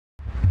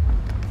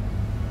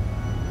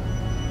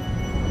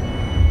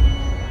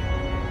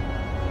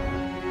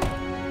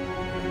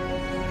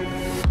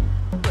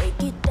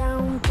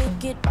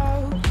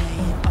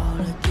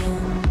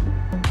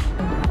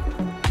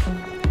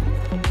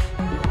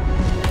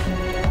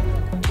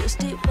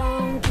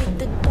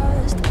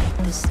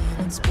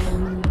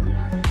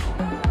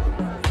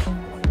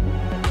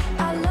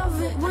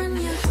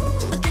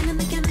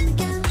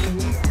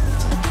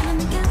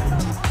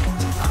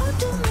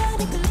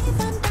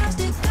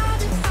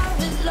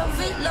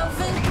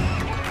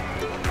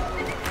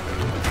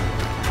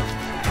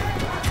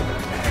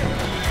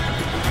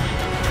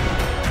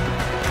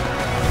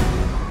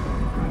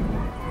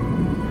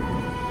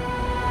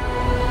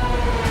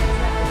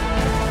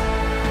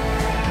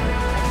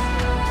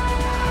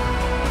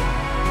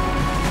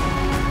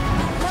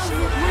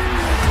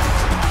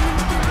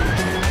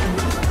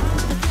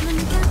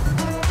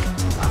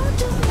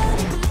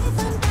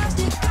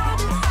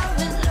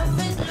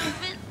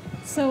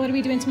So what are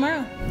we doing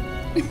tomorrow?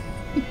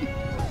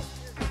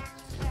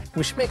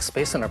 We should make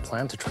space in our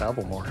plan to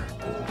travel more.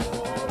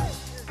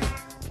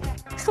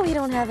 We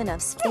don't have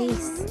enough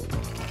space.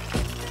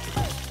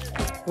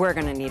 We're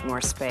gonna need more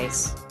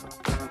space.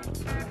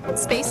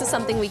 Space is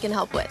something we can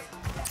help with.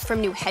 From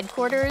new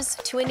headquarters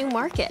to a new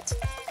market,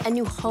 a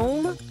new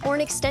home, or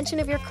an extension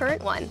of your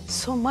current one.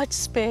 So much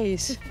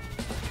space.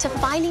 To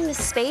finding the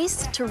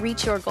space to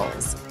reach your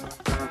goals.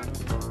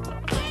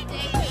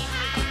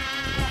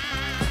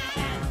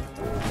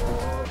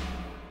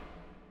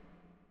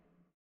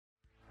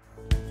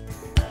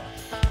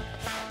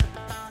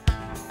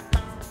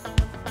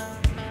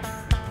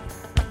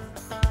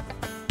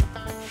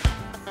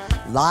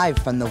 Live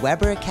from the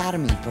Weber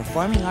Academy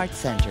Performing Arts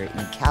Centre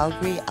in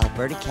Calgary,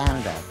 Alberta,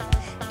 Canada,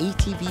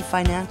 ATV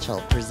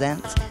Financial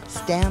presents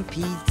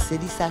Stampede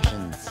City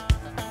Sessions.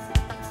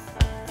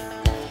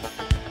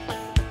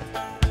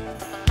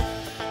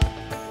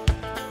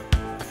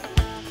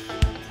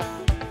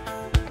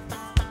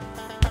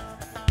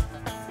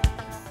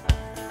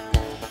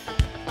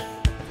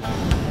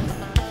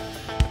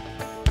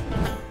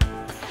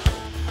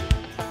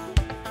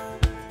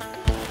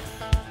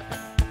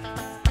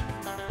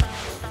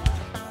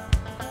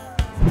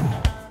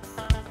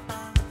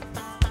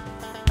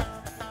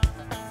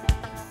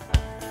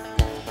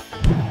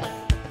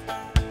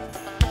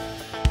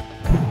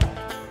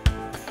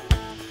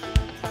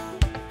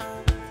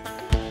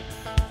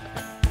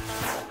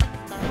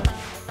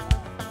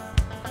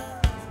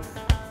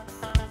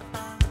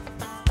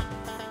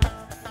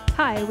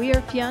 Hi, we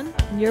are FIONN,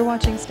 and you're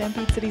watching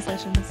Stampede City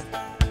Sessions.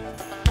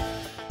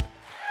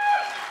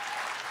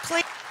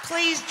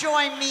 Please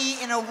join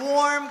me in a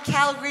warm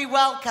Calgary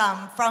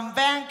welcome from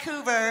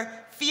Vancouver,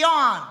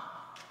 FIONN.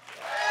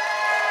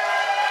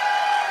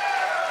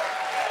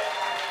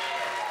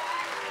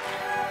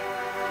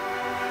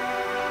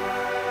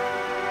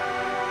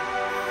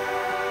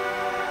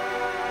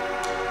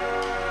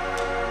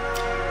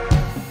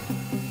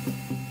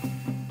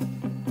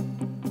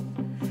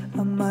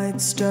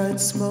 Might start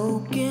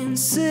smoking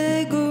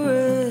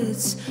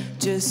cigarettes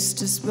just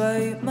to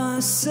spite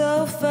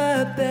myself.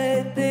 I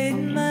bet they'd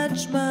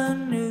match my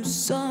new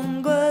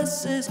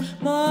sunglasses,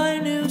 my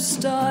new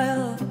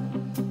style.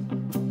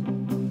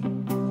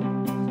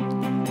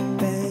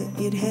 Bet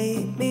you'd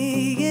hate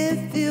me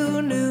if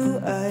you knew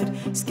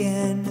I'd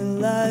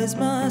scandalize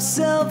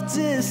myself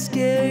to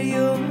scare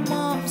your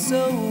mom,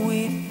 so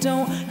we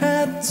don't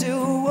have to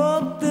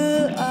walk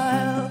the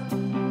aisle.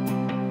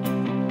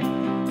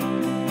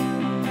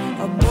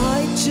 I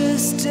might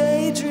just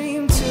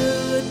daydream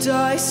till I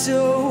die,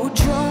 so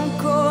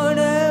drunk on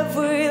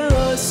every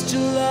lost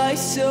July,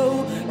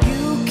 so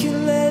you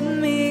can let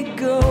me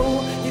go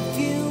if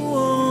you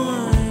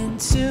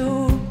want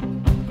to.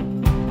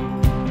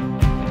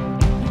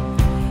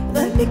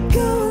 Let me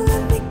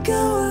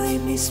go,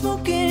 leave me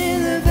smoking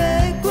in the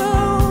back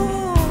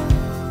room.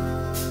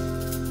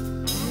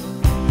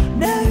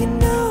 Now you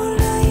know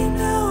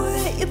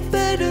that you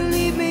better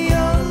leave me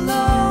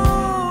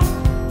alone.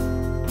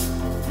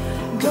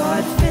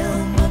 God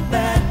fill my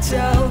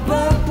bathtub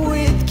up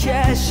with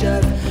cash.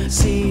 I've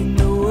seen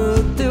the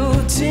world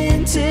through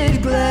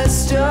tinted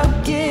glass,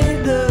 stuck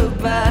in the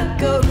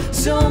back of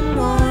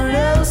someone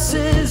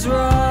else's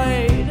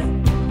ride.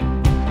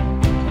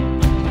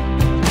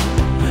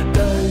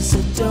 'Cause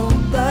I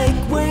don't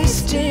like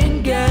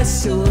wasting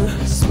gas or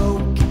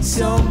smoking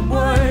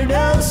someone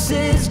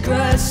else's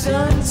grass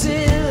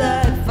until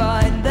I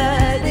find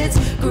that it's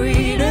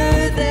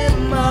greener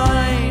than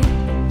mine.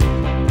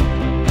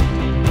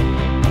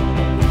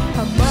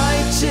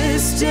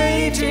 Just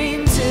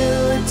daydream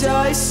till I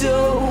die,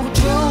 so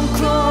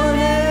drunk on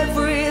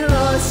every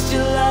lost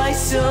July,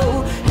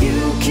 so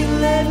you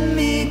can let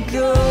me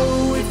go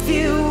if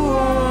you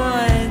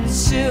want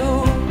to.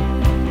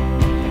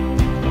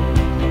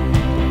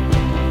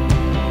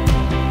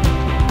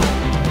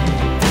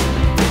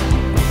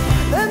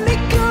 Let me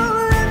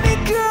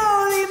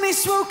go, leave me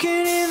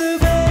smoking in the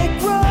back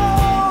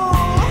row.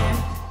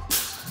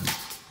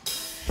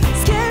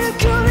 Scared of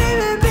coming,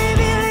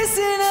 baby,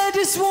 listen, I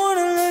just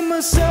wanna let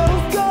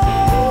myself go.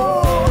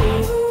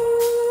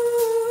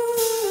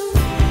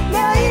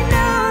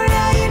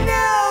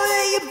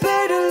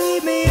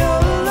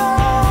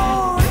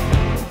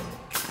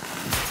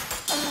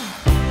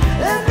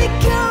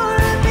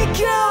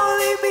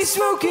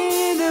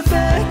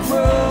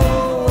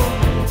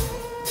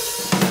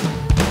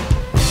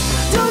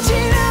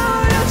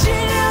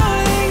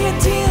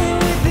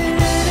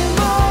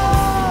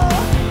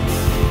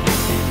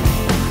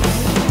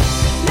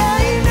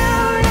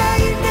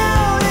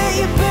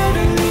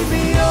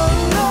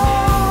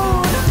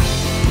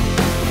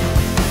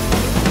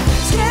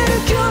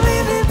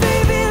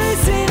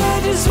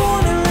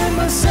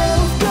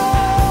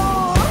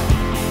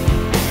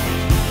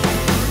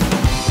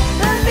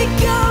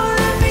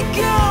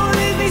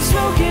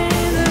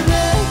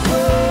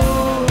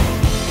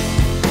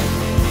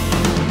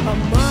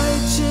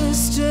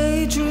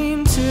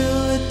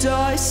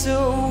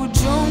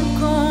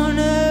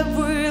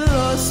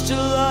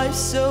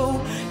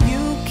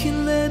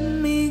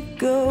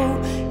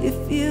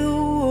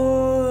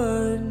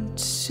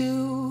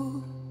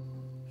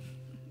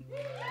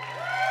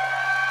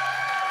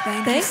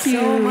 Thank you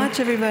so much,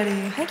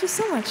 everybody. Thank you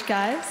so much,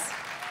 guys.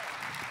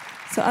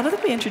 So I don't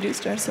think we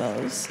introduced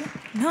ourselves.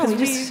 No,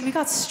 we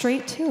got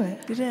straight to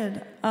it. We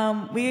did.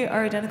 We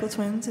are identical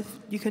twins, if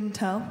you couldn't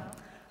tell.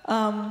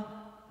 I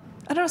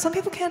don't know, some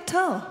people can't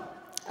tell.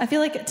 I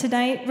feel like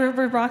tonight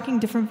we're rocking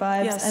different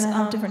vibes Yes, and I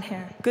have different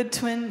hair. Good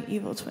twin,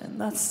 evil twin.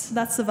 That's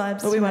the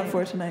vibes. what we went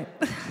for tonight.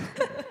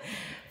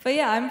 But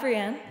yeah, I'm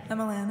Brienne. I'm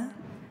Alana.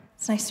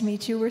 It's nice to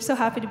meet you. We're so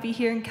happy to be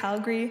here in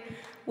Calgary.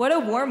 What a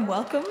warm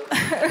welcome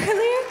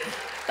earlier.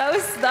 That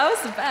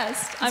was the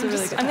best. I'm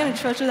gonna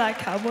treasure that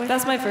cowboy.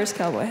 That's hat my now. first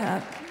cowboy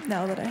hat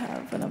now that I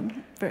have, and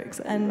I'm very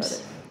excited And about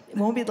it. it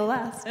won't be the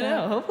last. I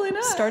know, hopefully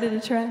not. Started a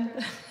trend.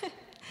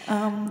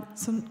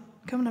 So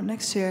coming up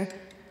next year,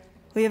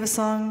 we have a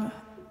song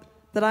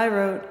that I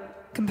wrote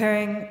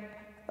comparing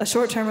a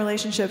short-term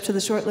relationship to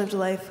the short-lived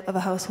life of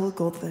a household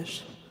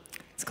goldfish.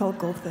 It's called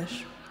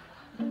Goldfish.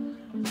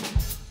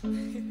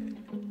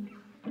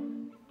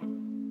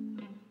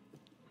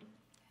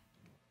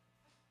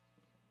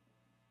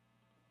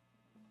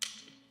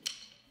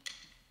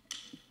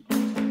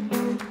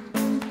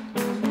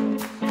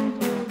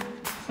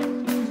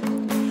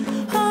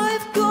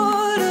 I've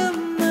got a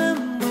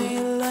memory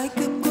like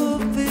a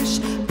goldfish,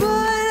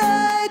 but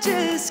I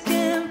just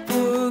can't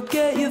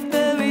forget your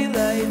fairy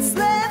lights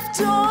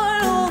left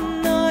on all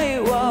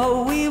night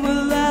while we were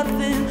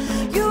laughing.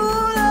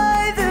 You'll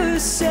either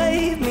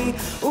save me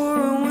or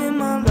ruin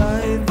my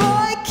life.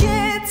 I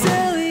can't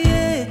tell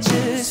you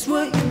just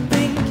what you're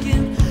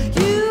thinking.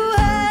 You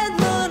had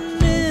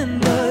London,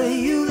 but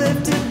you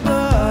left it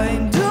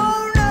behind.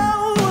 Don't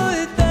know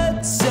what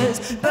that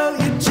says about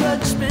your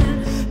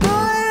judgment,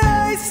 but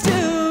I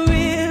still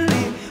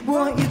really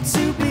want you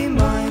to be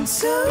mine.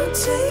 So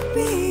take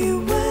me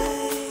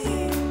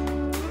away,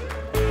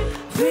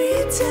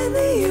 pretend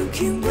that you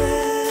can wait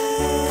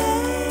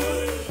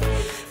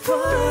for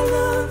our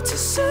love to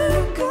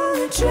circle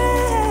the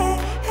drain.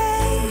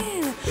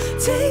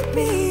 Take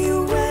me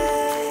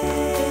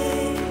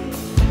away.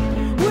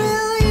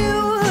 Will you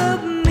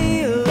love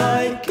me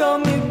like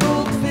I'm a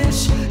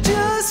goldfish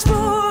just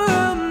for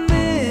a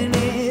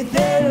minute?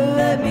 Then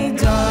let me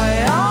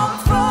die. I'm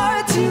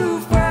far too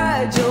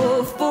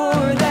fragile for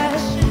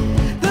that,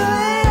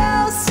 but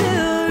I'll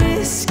still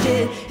risk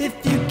it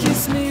if you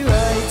kiss me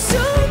right.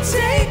 So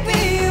take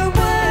me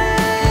away,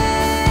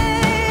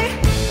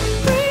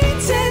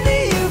 pretend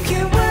that you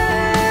can wait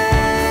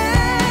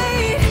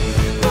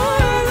for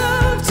our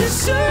love to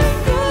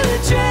circle the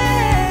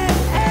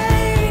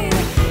drain.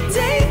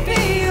 Take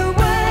me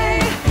away,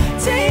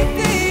 take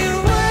me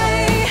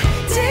away,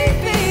 take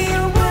me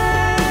away.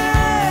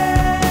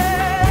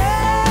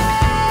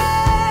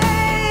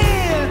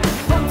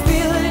 I'm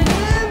feeling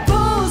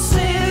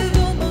impulsive,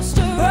 almost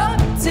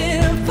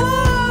erupting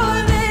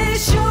for this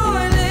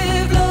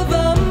short-lived love.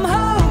 I'm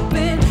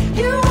hoping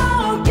you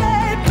won't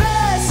get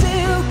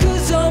passive,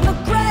 'cause I'm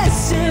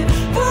aggressive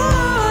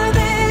for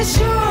this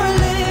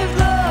short-lived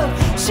love,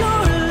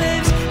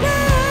 short-lived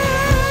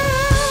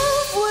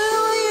love.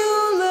 Will you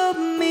love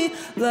me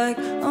like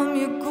I'm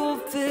your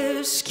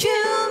goldfish?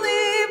 Kill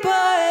me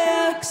by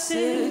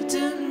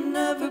accident,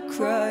 never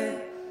cry.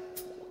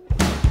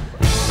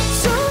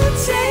 So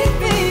take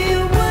me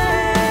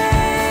away,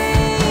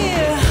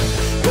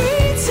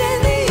 pretend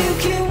that you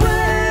can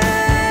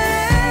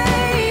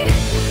wait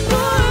for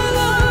our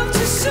love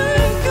to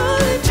circle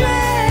the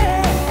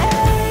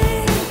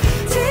drain.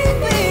 Take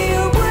me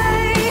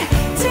away,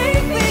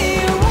 take me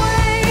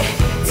away,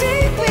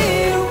 take me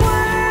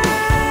away.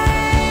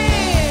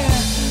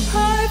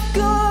 I've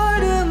got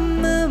a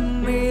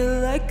memory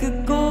like a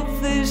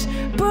goldfish,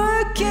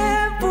 but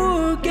can't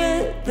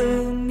forget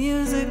the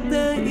music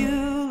that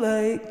you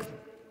like.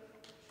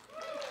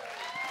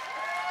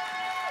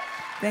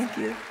 Thank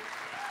you.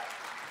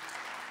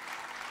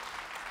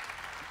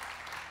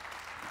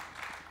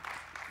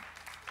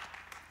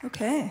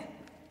 Okay,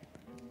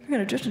 we're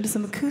gonna drift into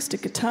some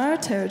acoustic guitar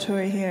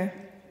territory here.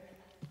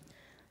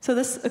 So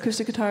this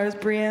acoustic guitar is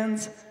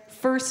Brienne's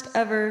first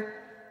ever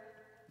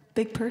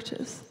big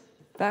purchase,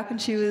 back when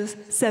she was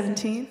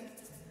 17.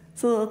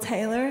 It's a little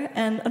Taylor,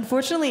 and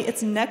unfortunately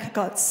its neck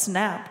got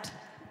snapped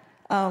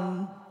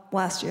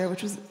last year,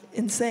 which was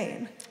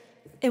insane.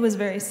 It was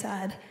very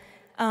sad.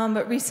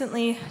 But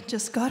recently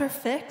just got her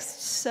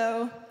fixed,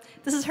 so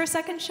this is her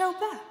second show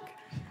back.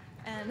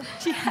 And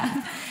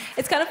yeah,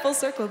 it's kind of full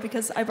circle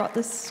because I brought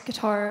this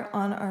guitar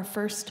on our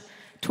first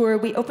tour.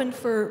 We opened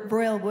for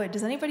Royal Wood.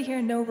 Does anybody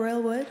here know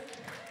Royal Wood?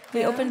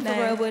 We opened for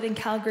Royal Wood in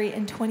Calgary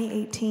in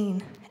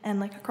 2018 and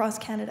like across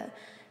Canada.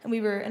 And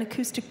we were an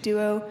acoustic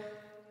duo.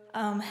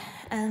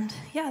 And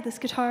yeah, this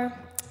guitar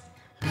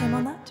came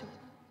on that tour.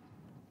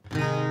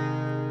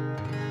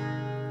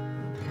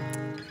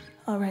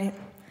 All right.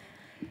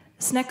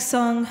 This next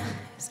song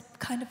is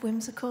kind of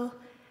whimsical.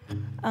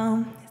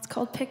 It's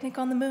called Picnic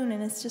on the Moon,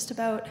 and it's just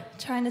about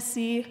trying to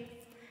see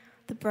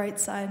the bright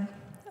side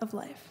of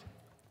life.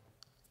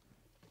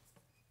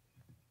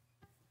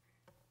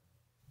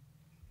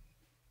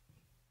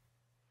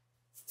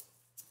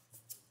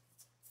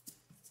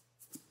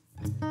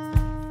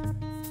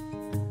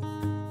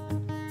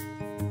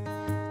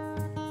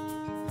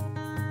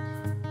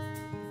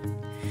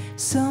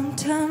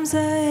 Sometimes I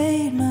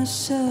hate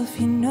myself,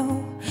 you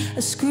know.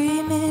 I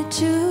scream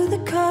into the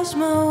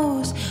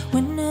cosmos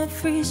when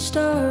every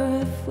star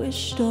I've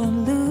wished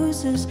on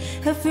loses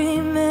every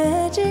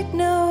magic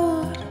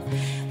note.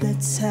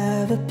 Let's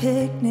have a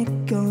picnic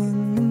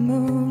on the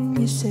moon,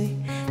 you say.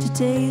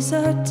 Today's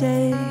our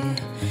day.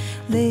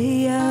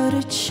 Lay out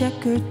a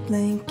checkered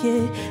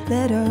blanket,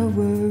 let our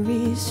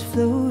worries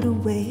float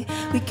away.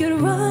 We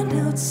could run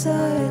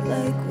outside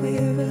like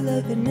we're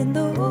 11 and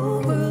the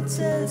whole world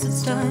says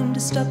it's time to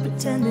stop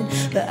pretending.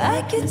 But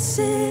I could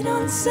sit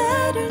on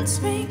Saturn's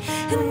ring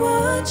and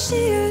watch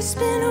the earth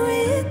spin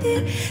with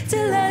you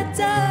till I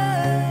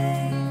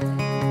die.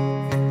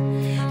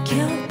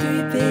 Count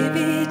 3,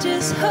 baby,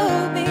 just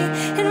hold me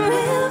and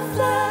we'll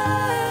fly.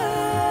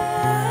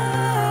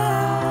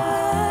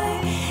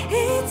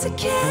 It's a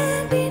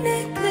candy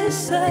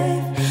necklace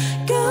life.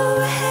 Go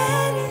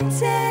ahead and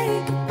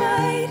take a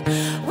bite.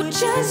 We're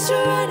just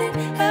running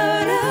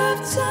out of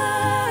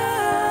time.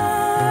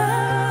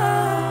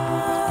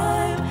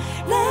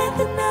 Let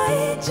the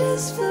night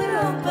just float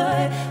on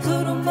by,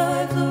 float on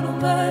by, float on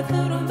by,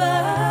 float on by.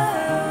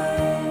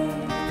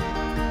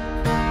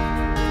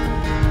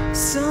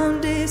 Some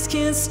days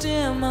can't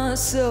stand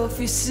myself,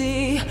 you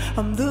see.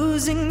 I'm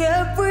losing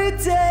every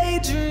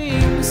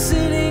daydream,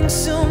 sitting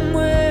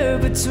somewhere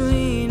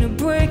between a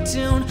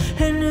breakdown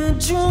and a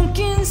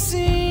drunken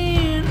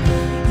scene.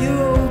 You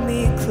hold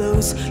me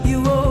close,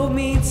 you hold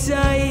me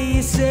tight.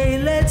 You say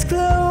let's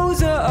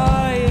close our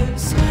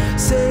eyes,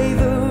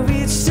 savor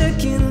each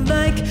second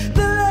like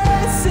the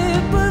last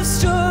sip of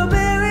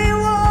strawberry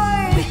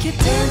wine. We could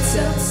dance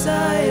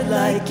outside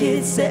like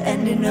it's the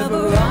ending of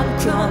a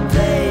rom-com.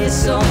 Play a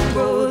song,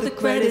 roll the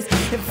credits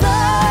and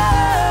fly.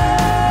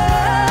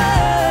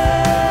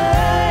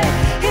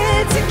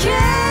 It's a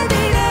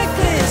candy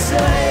necklace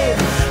life.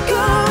 Go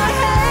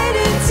ahead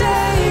and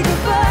take a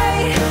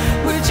bite.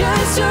 We're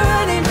just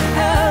running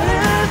out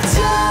of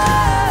time.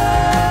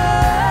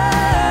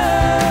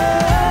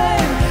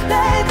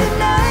 Let the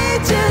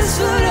night just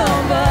float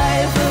on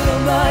by, float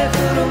on by,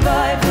 float on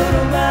by, float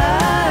on by.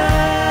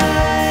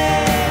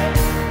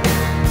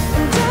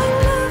 And I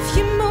love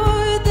you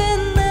more than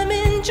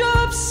lemon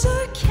drops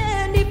or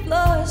candy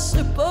floss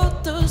or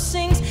both those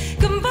things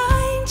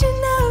combined. You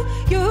know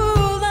you're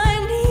all I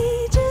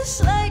need,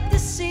 just like the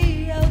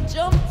sea. I'll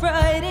jump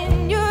right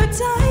in your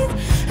tides.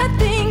 I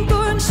think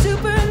orange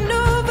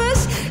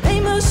supernovas, they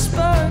must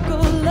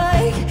sparkle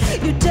like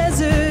your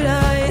desert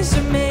eyes,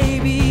 or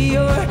maybe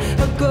you're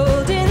a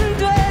golden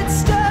thread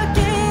stuck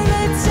in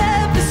a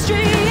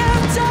tapestry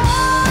of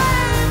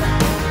time.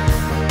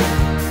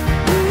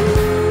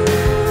 Ooh,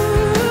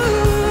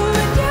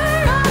 and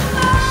you're all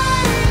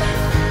mine.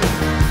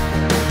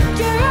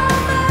 You're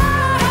all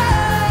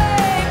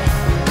mine.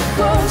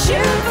 Won't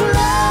you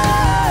fly?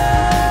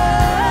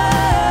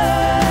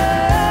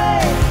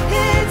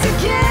 It's a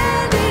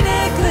candy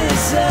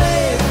necklace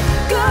life.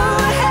 Go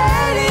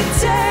ahead and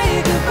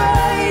take a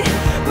bite.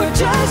 We're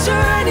just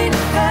running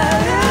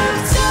out of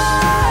time.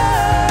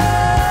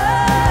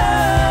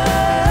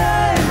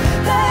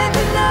 Let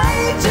the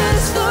night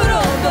just float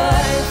on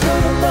by,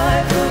 float on by,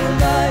 float on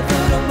by,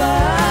 float on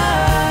by.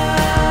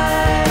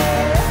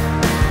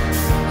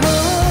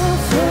 Oh,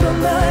 float on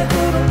by,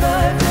 float on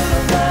by, float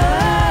on by.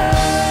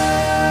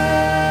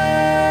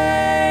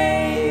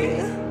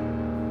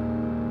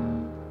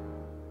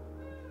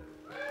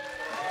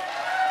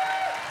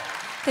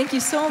 Thank you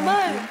so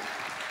much.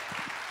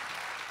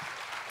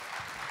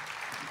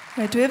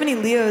 Right, do we have any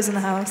Leos in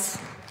the house?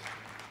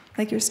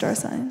 Like your star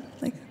sign?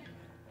 Like,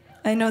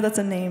 I know that's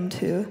a name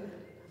too,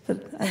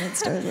 but I mean,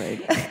 stars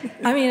like.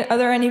 I mean,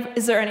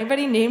 is there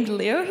anybody named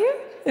Leo here?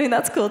 I mean,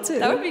 that's cool too.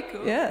 That would be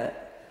cool. Yeah.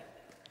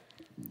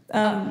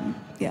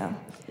 Yeah.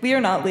 We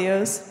are not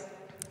Leos.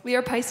 We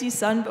are Pisces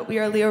sun, but we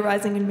are Leo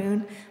rising and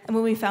moon. And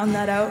when we found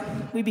that out,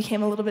 we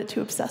became a little bit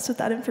too obsessed with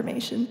that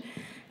information.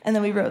 And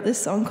then we wrote this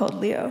song called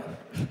Leo.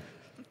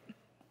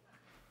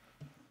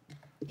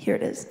 Here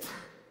it is.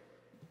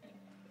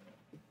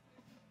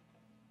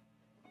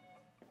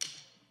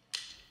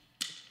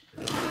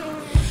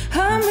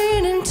 I'm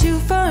reading too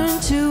far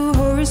into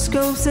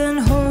horoscopes and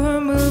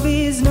horror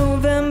movies.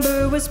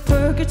 November was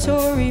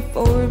purgatory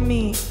for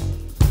me.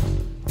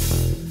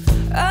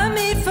 I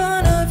made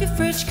fun of your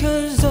fridge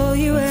cause all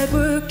you had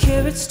were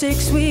carrot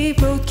sticks. We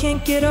both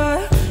can't get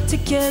our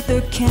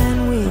together,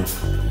 can we?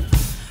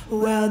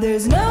 Well,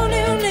 there's no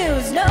new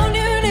news, no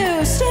new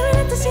news. Staring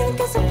at the ceiling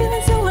cause I'm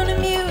feeling so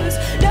unamused.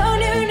 No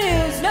new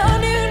news, no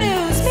new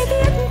news. Maybe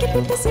I can keep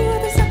it busy while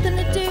there's something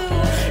to do.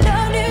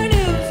 No new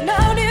news,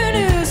 no new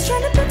news.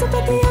 Trying to build up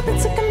at the oven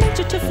so I can make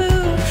you to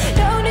food.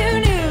 No new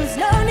news,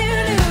 no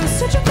new news.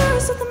 Searching for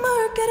us at the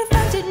market, I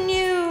found it in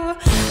you.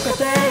 Got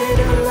the head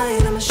of a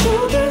lion on my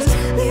shoulders.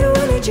 Leo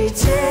energy,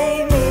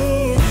 take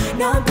me.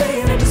 Now I'm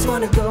playing, I just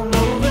wanna go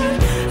over.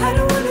 I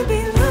don't wanna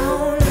be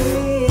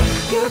lonely.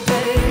 You're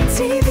better than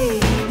TV.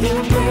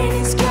 Your brain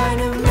is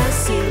kind of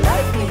messy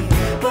like me,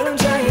 but I'm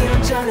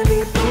trying to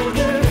be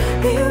bolder.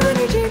 Leo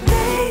energy,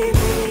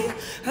 baby.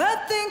 I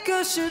think I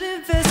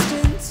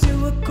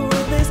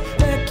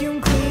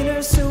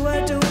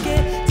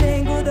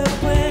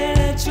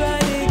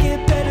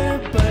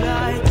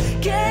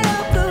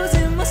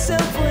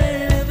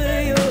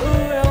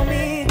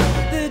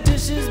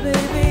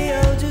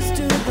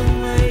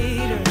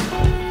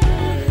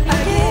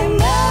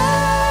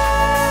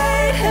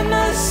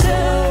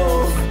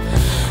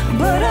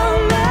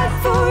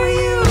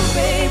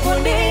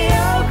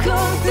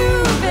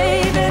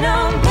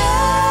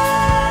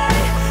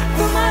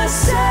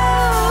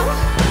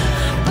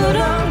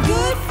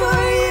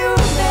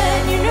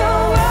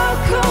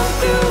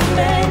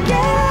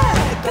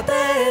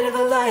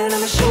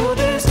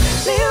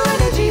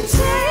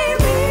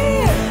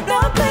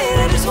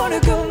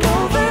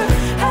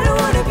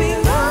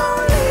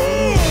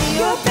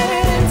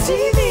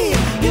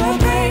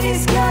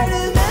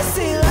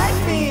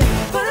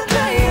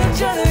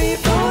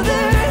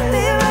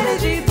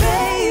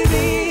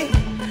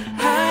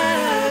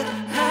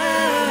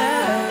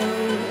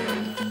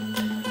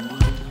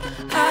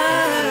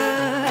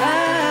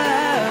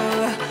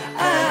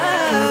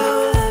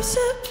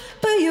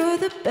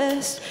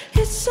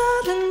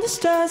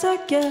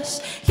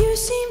guess you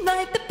seem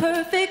like the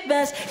perfect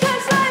mess.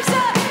 'Cause life's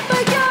up,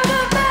 but you're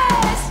the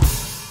best.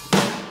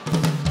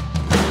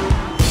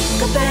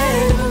 Got that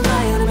head of a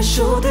lion on my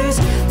shoulders.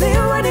 They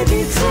wanna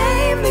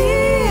detain me.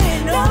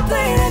 Not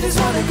playing, I just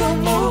wanna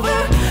come over.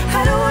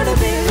 I don't wanna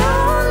be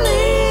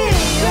lonely.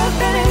 You're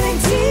better than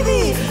TV.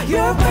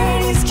 Your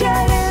brain is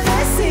kinda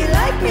messy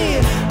like me,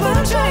 but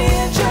I'm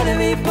trying to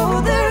be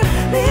bolder.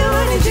 Little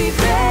energy,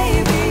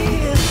 baby.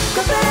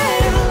 Got the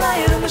head of a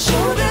lion on my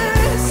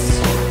shoulders.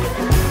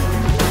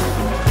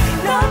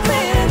 Not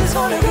playing, I just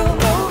wanna go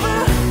over.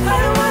 I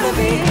don't wanna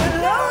be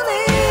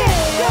lonely.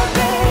 You're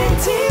better than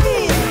TV.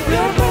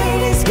 Your brain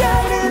is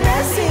kinda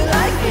messy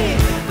like me,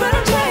 but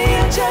I'm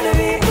trying to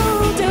be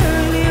bolder.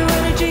 Little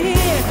energy,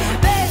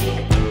 baby.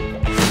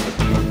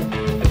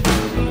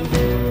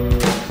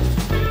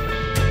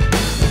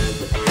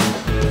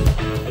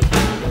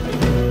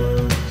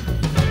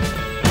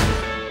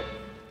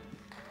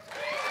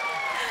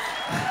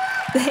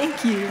 Thank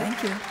you. Thank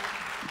you.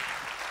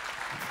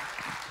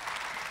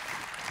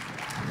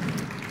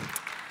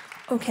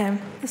 Okay,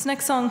 this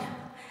next song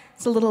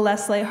is a little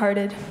less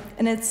lighthearted,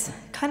 and it's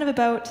kind of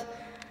about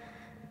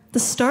the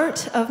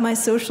start of my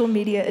social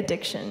media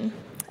addiction,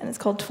 and it's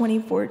called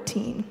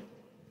 2014.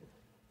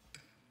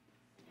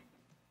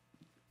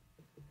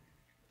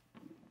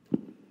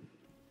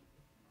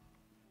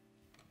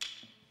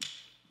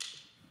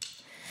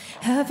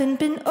 Haven't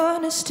been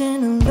honest in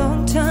a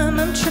long time.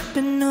 I'm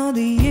tripping all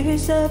the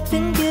years I've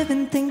been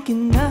given,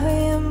 thinking I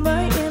am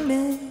my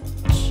image.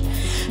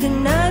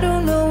 And I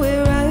don't know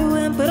where I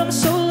went, but I'm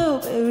solo,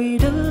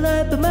 buried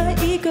alive by my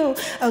ego.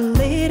 I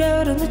laid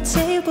out on the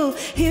table,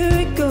 here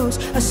it goes.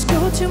 I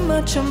scroll too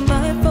much on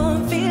my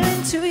phone,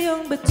 feeling too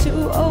young but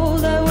too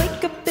old. I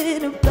wake up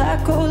in a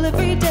black hole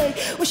every day,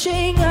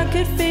 wishing I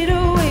could fade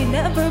away.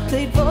 Never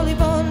played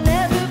volleyball,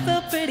 never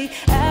felt pretty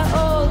at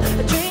all.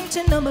 I drink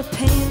to numb a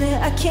pain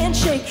that I can't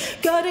shake.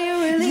 God, it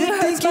really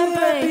hurts my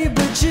brain. Happy,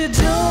 but you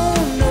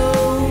don't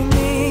know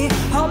me.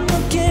 I'm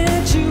looking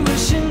at you,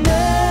 wishing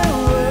there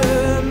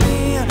were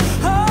me.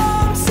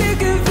 I'm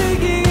sick of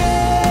thinking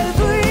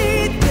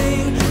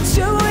everything,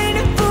 still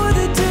waiting for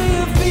the day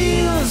you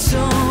feel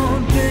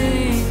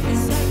something.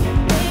 It's like a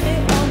baby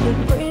on the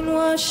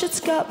brainwash.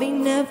 It's got me,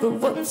 never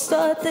once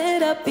thought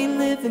that I'd be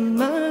living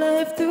my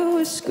life through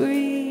a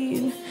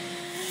screen.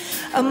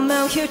 I'm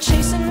out here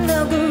chasing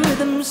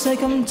algorithms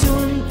like I'm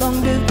doing long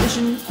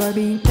division.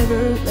 Barbie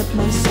never left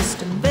my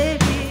system,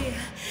 baby.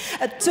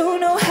 I don't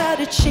know how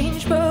to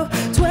change, bro.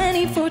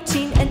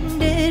 2014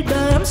 ended,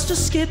 but I'm still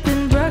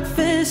skipping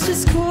breakfast.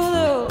 It's cool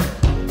though.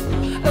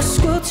 I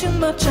scroll too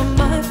much on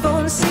my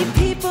phone, see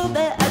people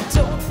that I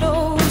don't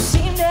know who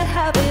seem to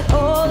have it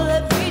all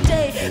every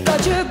day.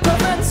 God, your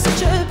girlfriend's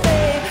such a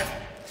babe.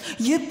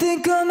 You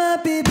think I'm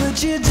happy,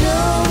 but you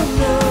don't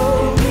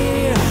know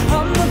me.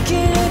 I'm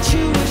looking at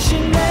you,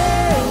 wishing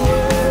there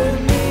were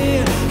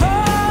me.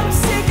 I'm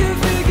sick of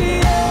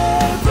thinking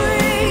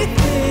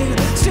everything,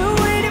 still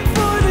waiting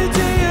for the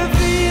day I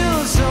feel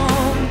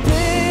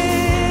something.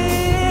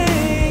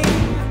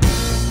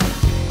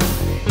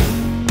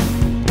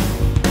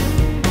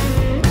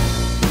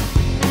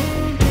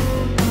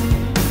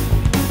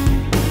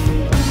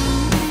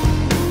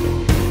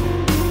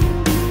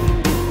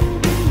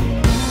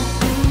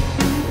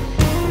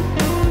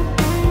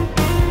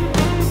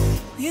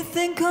 You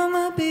think I'm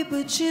happy,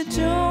 but you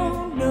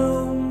don't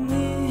know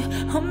me.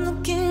 I'm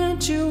looking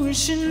at you,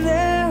 wishing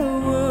there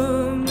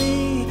were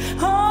me.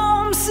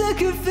 I'm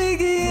sick of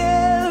thinking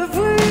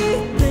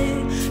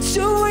everything,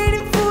 still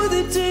waiting for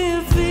the day I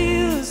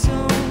feel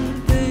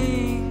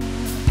something.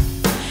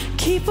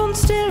 Keep on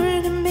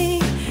staring at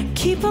me,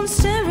 keep on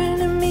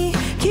staring at me.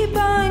 Keep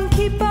on,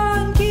 keep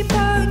on, keep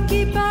on,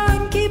 keep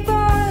on, keep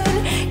on.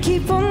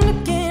 Keep on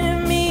looking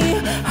at me,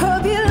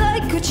 hope you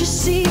like what you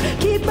see.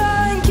 Keep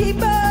on,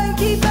 keep on,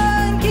 keep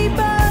on, keep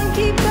on,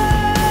 keep on.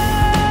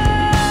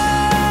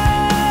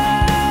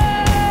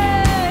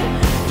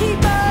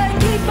 Keep on,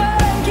 keep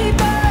on,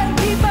 keep on,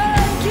 keep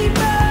on, keep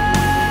on.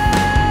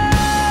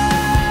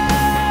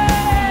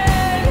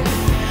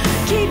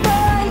 Keep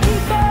on,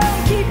 keep on,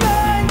 keep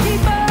on,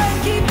 keep on,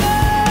 keep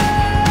on.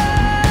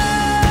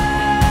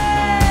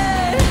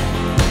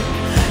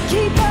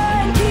 Keep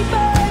on, keep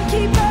on,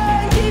 keep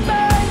on, keep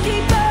on,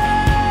 keep on.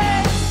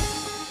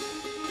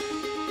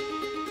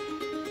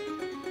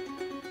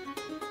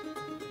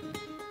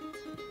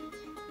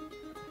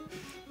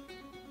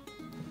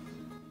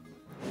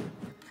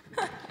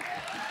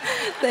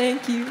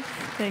 Thank you.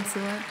 Thanks so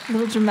much. A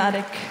little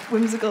dramatic,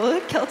 whimsical,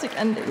 Celtic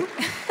ending.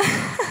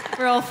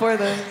 We're all for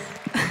those.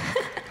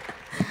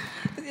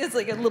 It's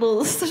like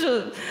such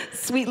a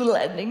sweet little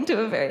ending to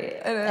a very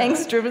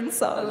angst-driven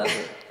song. I love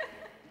it.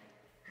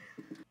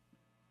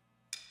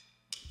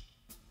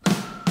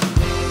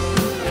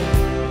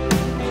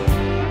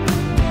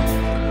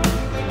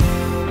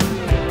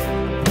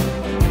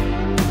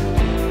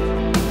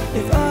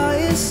 If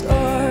eyes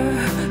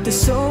are the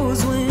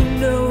soul's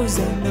windows,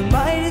 then I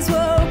might as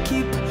well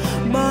keep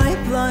my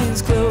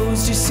blinds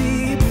closed. You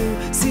see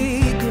blue,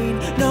 see green,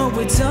 no,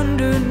 it's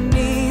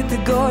underneath the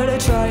guard I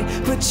try,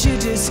 but but you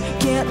just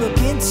can't look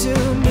into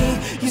me.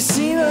 You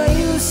see my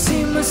youth,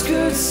 see my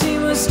skirt, see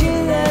my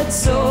skin,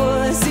 that's all.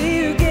 I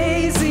see your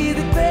gaze, see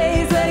the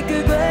glaze like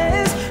a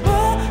glass.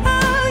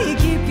 Oh, you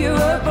keep your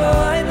heart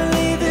behind and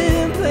leave it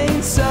in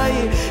plain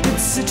sight.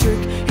 It's a trick,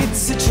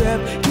 it's a trap,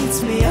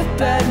 keeps me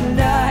up at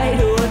night,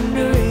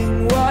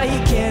 wondering why you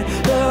can't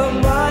love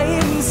my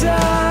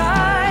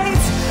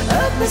insides.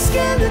 Up my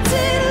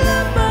skeleton,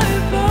 up my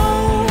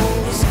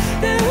bones.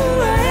 They're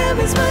who I am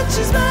as much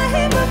as my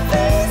hair, my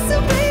face. So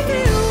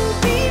baby, we'll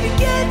be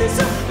together,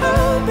 so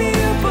hope you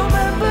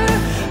remember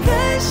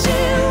that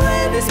shit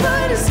when this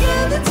body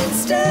skeleton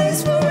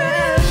stays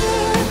forever.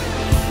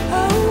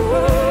 Oh,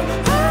 oh,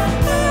 oh,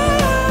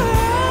 oh,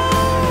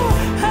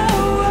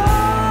 oh,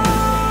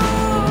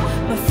 oh.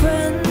 My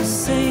friends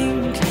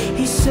think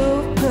he's so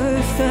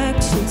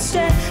perfect.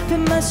 Instead,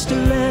 been my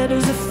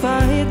stilettos a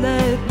fight,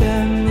 let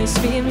them. They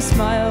scream and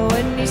smile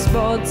when he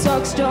small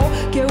talks. Don't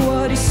care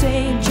what he's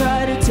saying,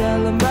 try to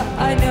tell him, but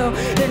I know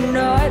they're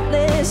not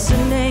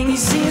listening. He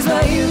sees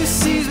my youth,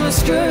 sees my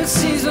skirt,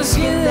 sees my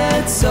skin,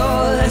 that's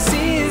all. I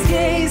see his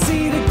gaze,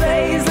 see the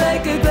glaze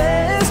like a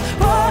glass.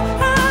 Oh,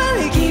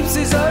 he keeps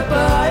his heart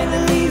behind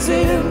and leaves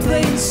it in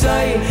plain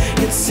sight.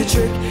 It's a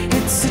trick,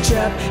 it's a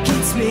trap,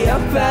 keeps me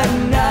up at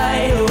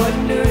night,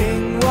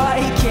 wondering why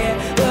he can't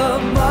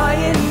love my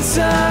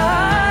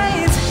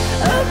insides.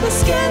 Up my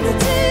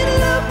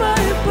skeleton, up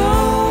my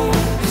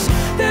bones.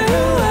 They're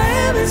who I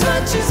am as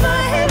much as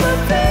my hair, my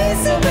face.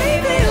 So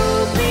baby,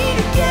 hold me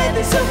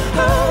together, so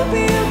hold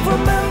me up,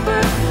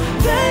 remember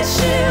that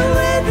shit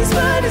where this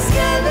body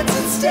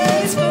skeleton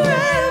stays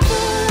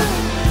forever.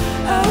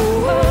 Oh,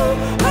 oh,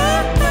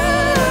 oh,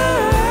 oh,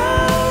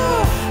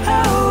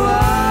 oh,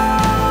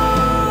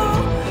 oh.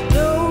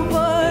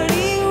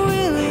 Nobody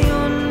really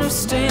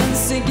understands.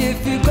 Think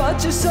if you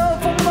got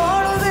yourself a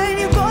model, then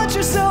you got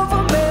yourself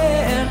a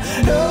man.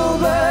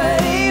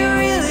 Nobody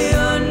really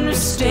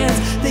understands.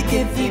 Think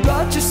if you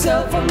got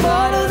yourself a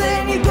model,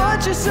 then you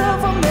got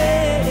yourself a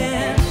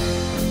man.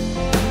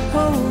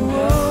 Oh,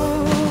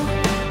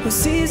 oh. Well,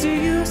 sees your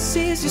youth,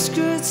 sees your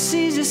skirt,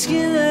 sees your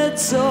skin,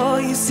 that's all.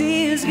 You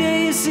see his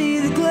gaze, see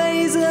the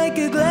glaze like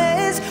a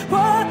glass.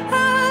 Why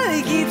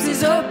he keeps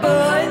his heart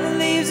behind and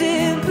leaves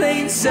it in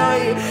plain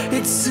sight.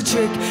 It's a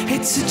trick,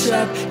 it's a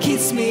trap,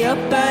 keeps me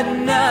up at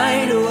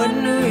night,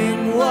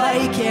 wondering why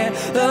he can't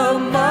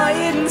love my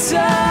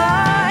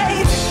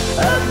inside.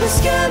 Up my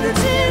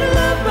skeleton,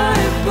 up my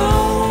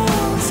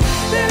bones.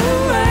 They're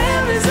who I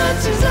am as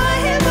much as I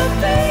am my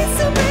face.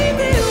 So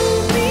baby,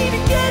 hold me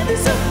together,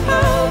 so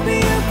hold me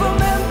up,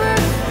 remember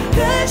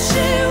that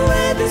shit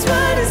where this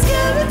body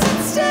skeleton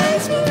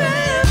stays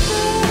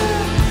forever.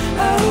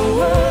 Oh,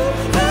 oh,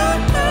 oh,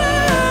 oh,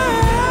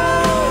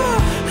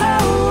 oh,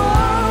 oh,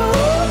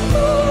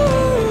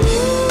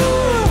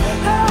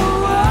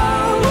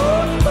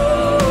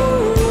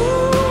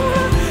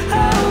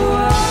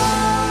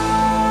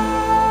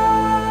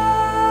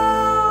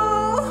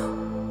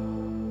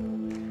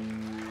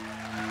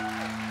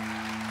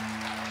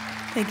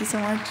 Thank you so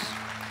much.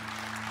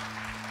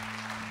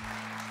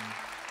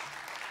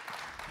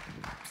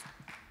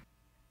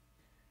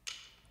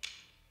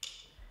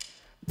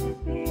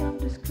 maybe I'm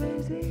just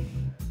crazy.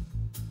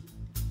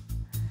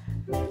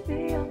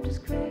 Maybe I'm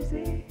just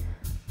crazy.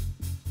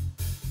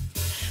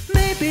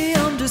 Maybe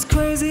I'm just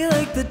crazy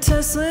like the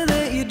Tesla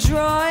that you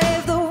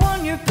drive, the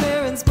one your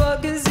parents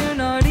bought 'cause you're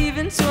not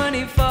even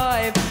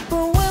 25.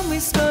 But when we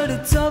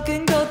started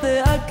talking, thought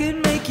that I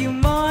could make you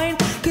mine,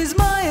 'cause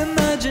my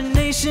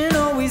imagination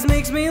always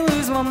makes me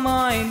lose my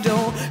mind.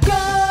 Don't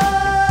go,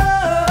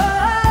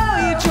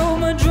 you drove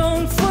my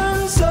drunk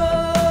friends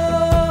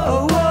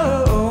home,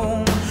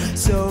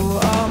 so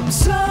I'm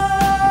sold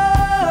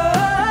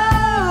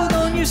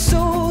on your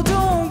soul.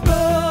 Don't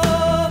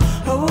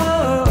ghost.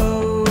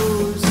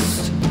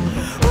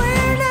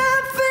 We're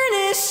not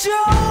finished, so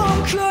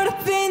I'm caught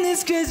up in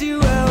this 'cause you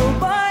held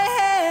my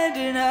hand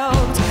and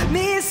helped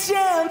me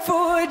stand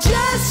for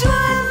just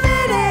 1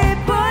 minute.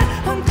 But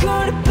I'm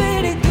caught up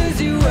in it 'cause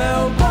you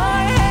held my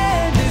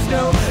hand. There's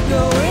no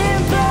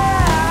going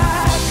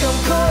back. I'm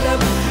caught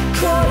up,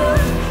 caught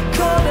up,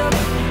 caught up,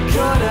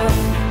 caught up,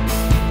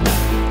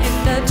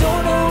 and I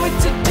don't know what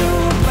to do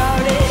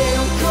about it.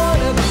 I'm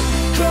caught up,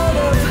 caught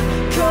up,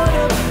 caught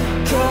up,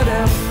 caught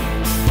up.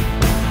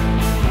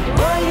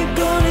 What you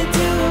gonna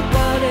do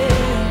about it?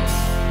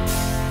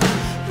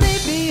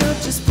 Maybe you're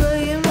just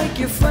playing like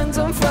your friends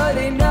on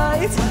Friday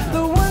nights,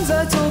 the ones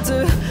I told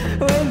her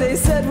when they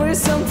said we're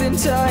something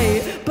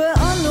tight. But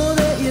I know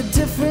that you're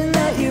different,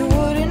 that you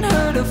wouldn't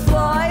hurt a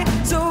fly,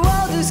 so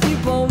I'll just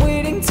keep on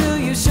waiting till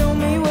you show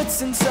me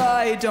what's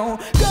inside. Don't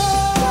go,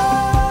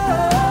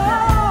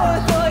 I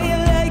thought you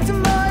liked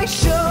my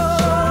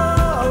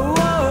show,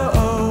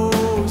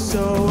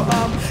 so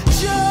I'm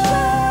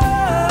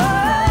choked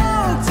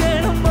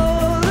and I'm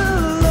all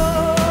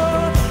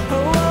alone.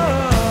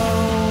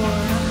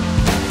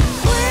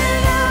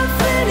 We're not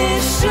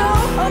finished, so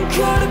I'm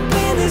caught up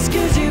in this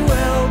 'cause you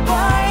held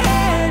my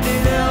hand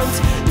and helped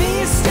me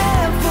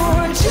stand for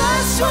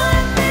just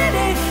 1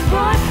 minute.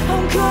 But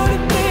I'm caught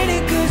up in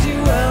it 'cause you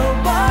held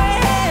my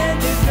hand.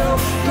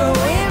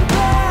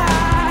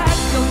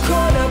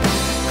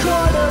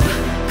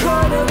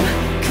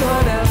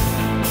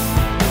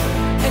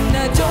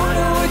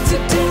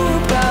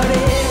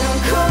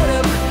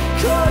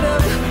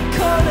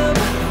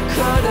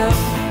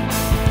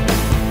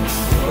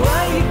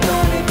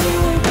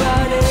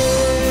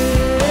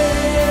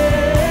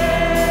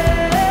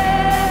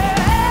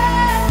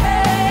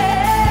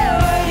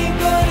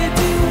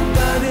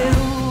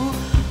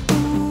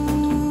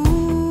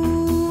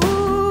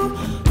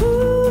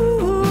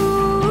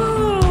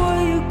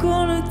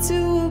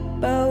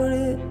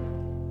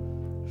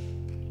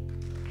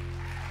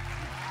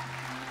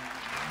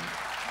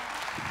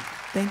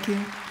 Thank you.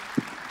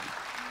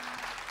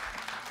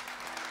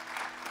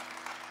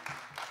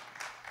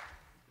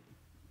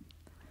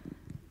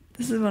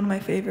 This is one of my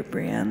favorite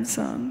Brienne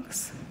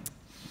songs.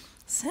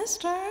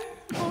 Sister,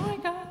 oh my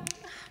God,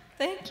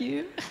 thank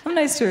you. I'm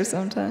nice to her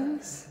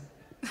sometimes.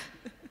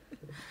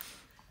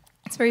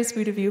 It's very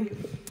sweet of you.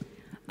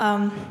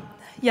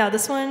 Yeah,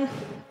 this one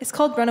is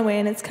called Runaway,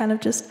 and it's kind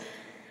of just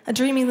a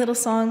dreamy little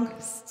song,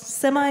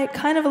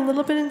 kind of a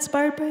little bit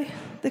inspired by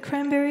the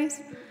Cranberries.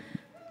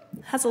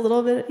 Has a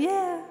little bit,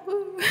 yeah,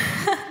 woo.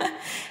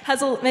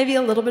 Has maybe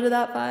a little bit of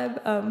that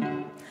vibe.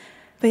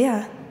 But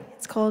yeah,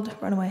 it's called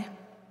Runaway.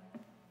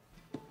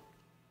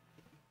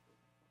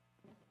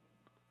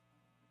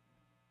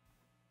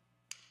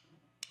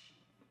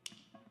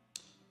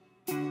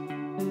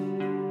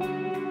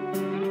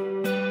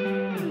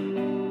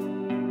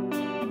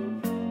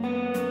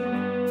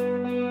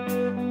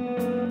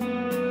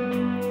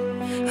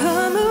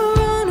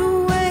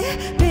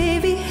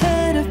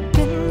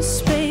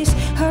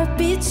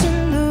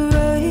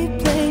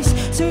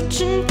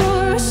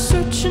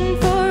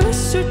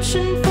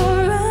 Searching for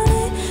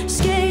an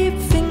escape,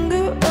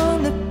 finger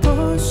on the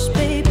pulse,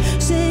 babe.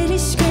 City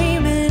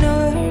screaming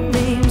our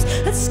names.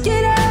 Let's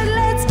get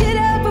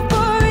out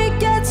before it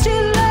gets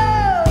too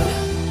loud.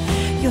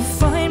 You'll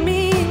find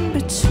me in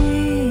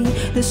between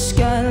the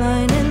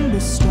skyline and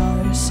the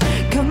stars.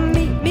 Come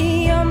meet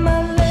me on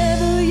my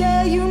level,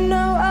 yeah, you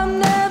know I'm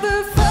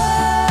never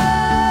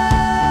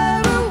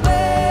far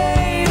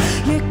away.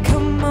 Yeah,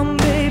 come on,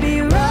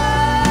 baby,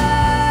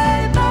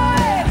 ride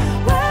my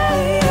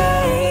way.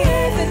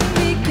 Then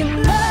we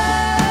can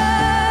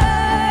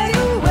lie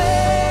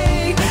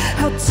awake.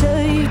 I'll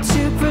tell you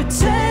to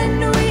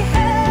pretend we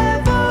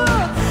have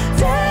all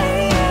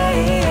day.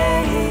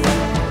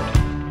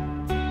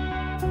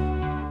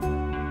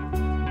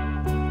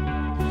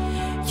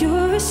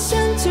 You're a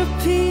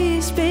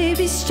centerpiece,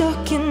 baby,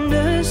 stuck in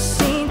the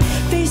scene.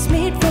 Face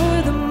made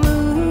for the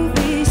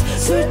movies.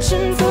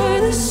 Searching for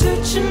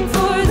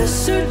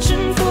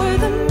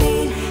the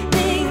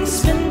meaning.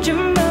 Spend your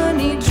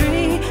money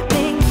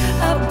dreaming.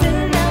 Out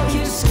and out,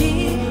 you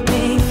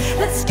scheming.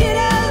 Let's get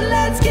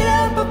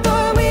out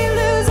before we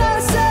lose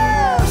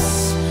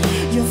ourselves.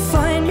 You'll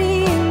find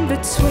me in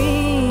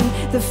between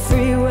the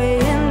freeway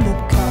and the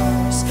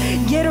cars.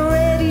 Get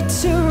ready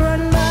to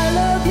run, my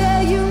love,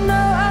 yeah, you know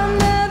I'm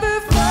never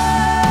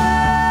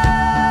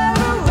far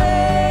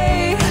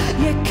away.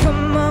 Yeah,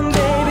 come on,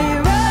 baby,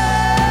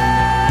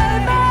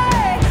 ride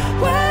my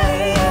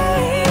way.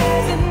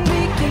 Then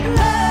we can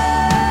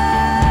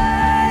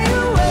lie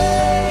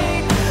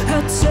awake.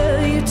 I'll tell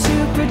you to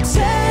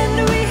pretend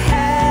we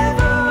have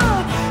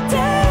all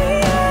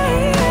day.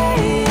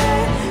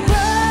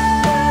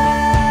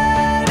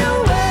 Ride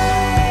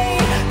away.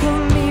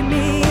 Come meet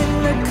me in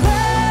the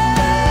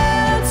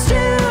clouds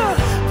to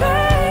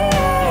pray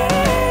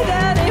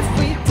that if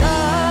we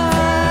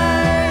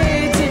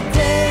die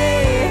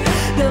today,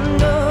 they'll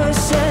know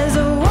us as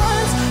the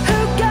ones who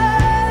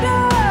got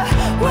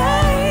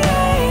away.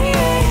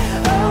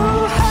 Oh,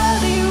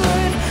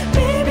 Hollywood,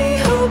 baby,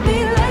 hold me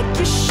like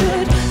you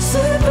should.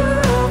 Sliver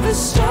of a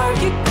star,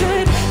 you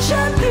could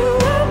shine through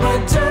all my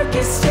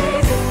darkest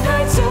days and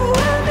nights. So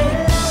I'm in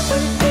love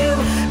with you,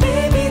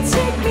 baby,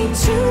 take me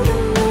to the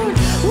moon.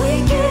 We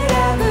could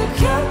have a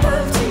cup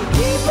of tea,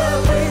 keep up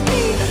with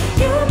me.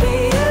 You'll be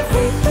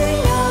everything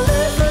I'll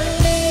ever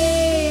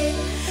need.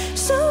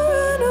 So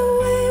run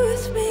away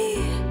with me,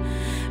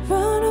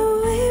 run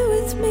away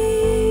with me.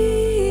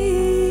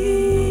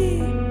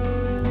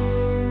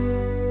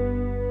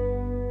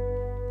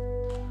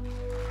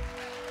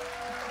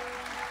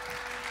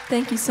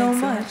 Thank you so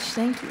much.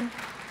 Thank you.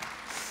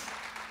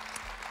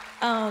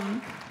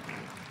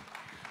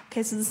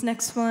 Okay, so this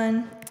next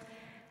one,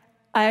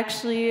 I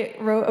actually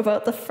wrote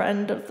about the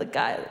friend of the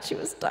guy that she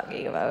was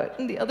talking about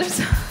in the other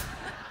song.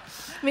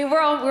 I mean, we're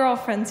all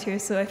friends here,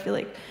 so I feel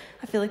like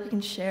we can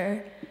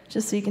share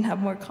just so you can have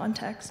more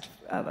context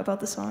about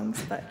the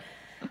songs. But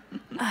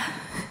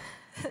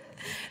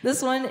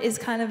this one is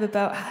kind of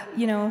about,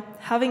 you know,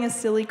 having a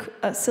silly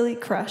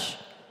crush,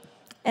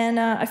 and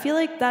I feel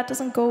like that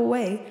doesn't go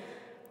away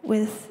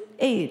with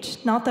age.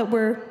 Not that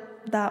we're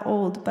that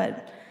old,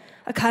 but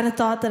I kind of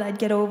thought that I'd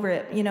get over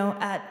it, you know,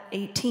 at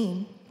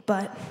 18,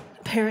 but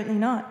apparently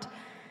not.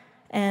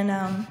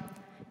 And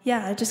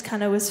yeah, I just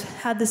kind of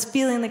had this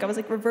feeling like I was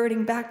like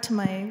reverting back to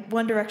my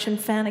One Direction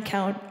fan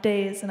account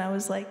days, and I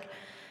was like,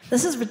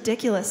 this is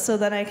ridiculous. So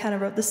then I kind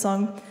of wrote this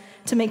song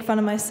to make fun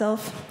of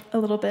myself a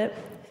little bit.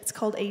 It's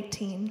called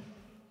 18.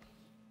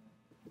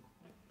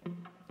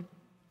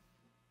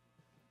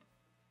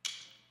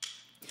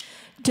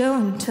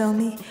 Don't tell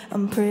me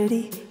I'm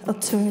pretty, I'll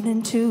turn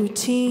into a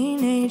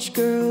teenage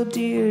girl.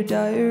 Dear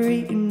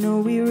diary, you know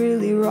we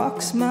really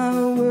rocks my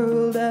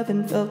world.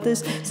 Haven't felt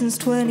this since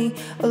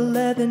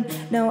 2011.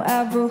 Now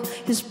Avril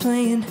is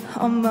playing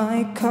on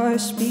my car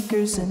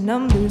speakers, and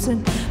I'm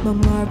losing my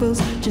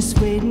marbles, just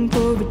waiting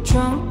for a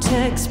drunk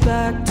text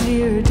back.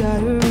 Dear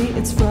diary,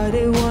 it's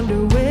Friday,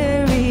 wonder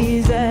where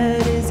he's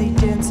at. Is he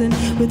dancing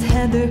with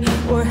Heather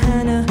or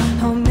Hannah?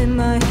 I'm in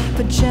my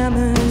pajamas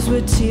pajamas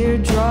with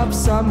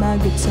teardrops on my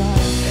guitar.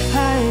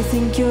 I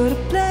think you're to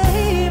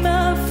blame.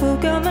 I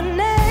forgot my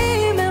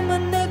name and my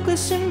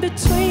necklace in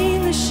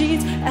between the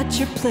sheets at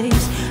your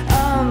place.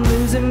 I'm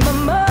losing my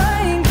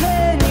mind.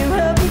 Can you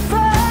help me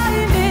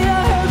find it?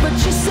 I heard what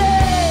you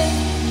said.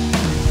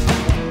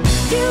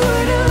 You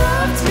would have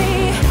loved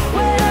me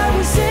when I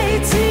was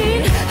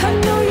 18. I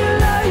know you're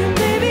lying,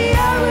 baby,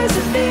 I was a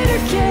theater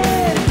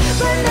kid.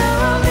 But now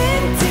I'm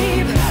in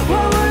deep.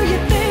 What were you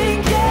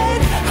thinking?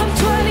 I'm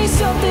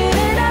 20-something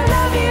and I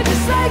love you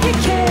just like a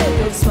kid.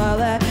 Don't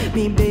smile at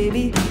me,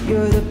 baby,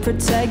 you're the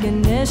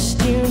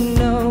protagonist. You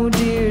know,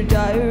 dear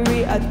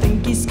diary, I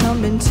think he's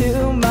coming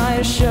to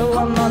my show.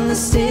 I'm on the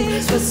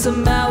stage, but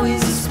somehow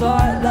he's a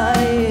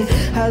spotlight.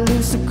 I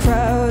lose the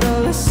crowd,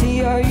 all I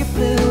see are your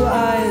blue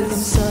eyes. I'm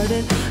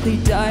suddenly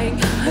dying,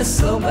 a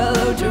slow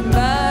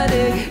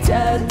melodramatic.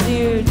 Dad,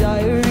 dear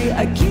diary,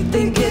 I keep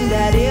thinking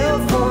that he'll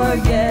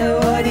forget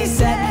what he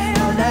said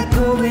on that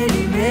cold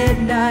windy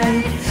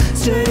midnight.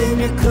 Stood in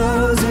your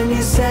clothes when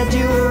you said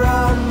you were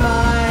all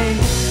mine.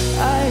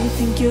 I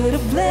think you're to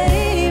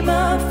blame.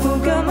 I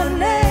forgot my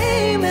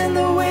name and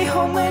the way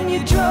home when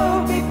you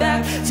drove me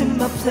back to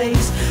my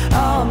place.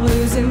 I'm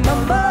losing my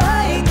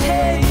mind.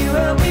 Can you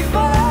help me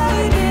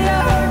find it? I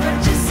heard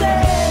what you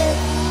said.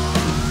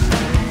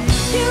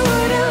 You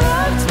would have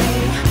loved me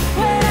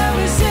when I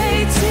was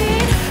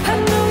 18. I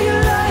know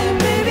you're lying,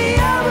 baby,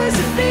 I was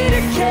a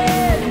theater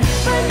kid.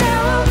 But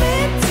now I'm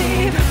in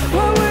deep.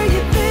 What were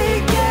you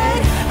thinking?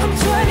 I'm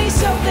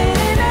 20-something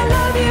and I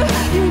love you.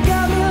 You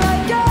got me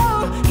like, oh,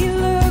 you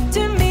looked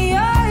at me, I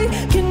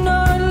can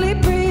hardly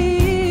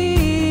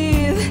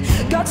breathe.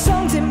 Got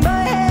songs in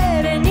my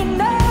head and you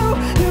know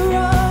you're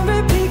on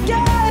repeat,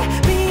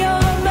 got me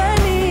on my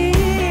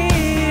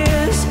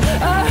knees.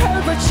 I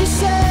heard what you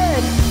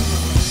said.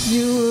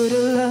 You would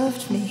have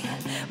loved me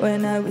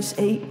when I was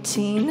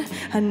 18.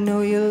 I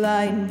know you're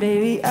lying,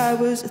 baby, I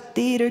was a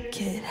theater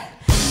kid.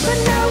 But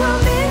now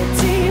I'm in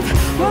deep.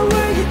 What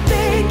were you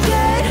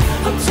thinking?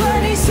 I'm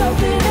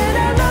 20-something and I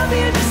love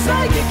you just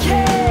like a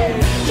kid.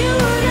 You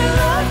would have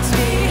loved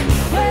me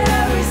when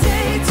I was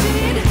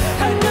 18.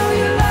 I know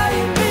you're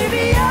lying,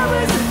 baby, I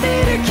was a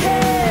theater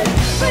kid.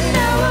 But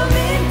now I'm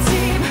in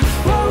deep.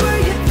 What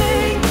were you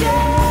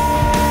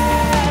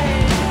thinking?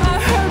 I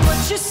heard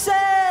what you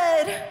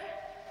said.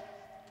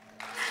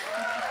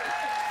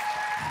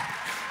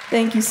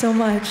 Thank you so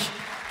much.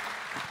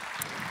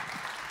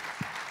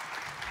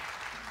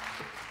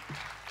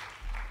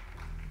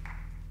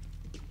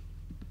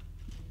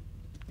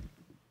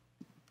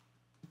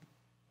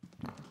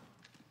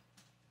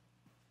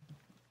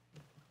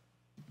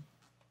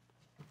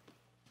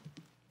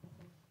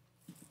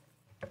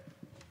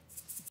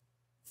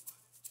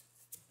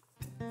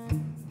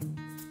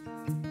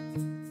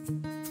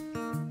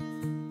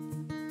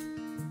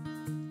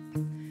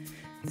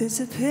 There's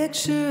a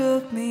picture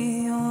of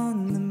me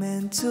on the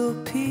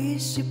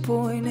mantelpiece you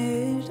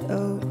pointed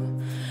out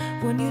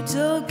when you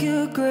dug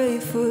your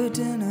grave for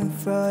dinner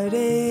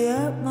Friday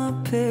at my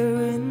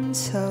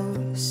parents'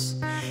 house.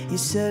 You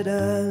said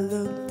I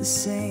look the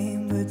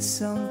same, but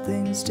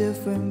something's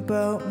different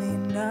about me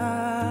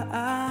now.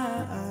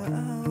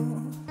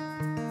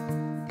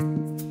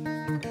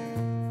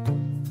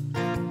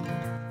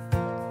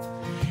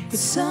 It's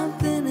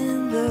something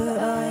in the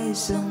eyes,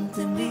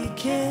 something we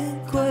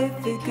can't quite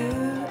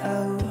figure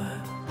out.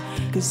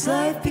 'Cause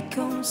life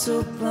becomes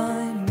so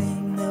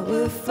blinding that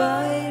we're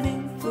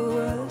fighting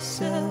for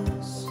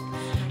ourselves.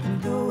 And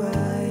though I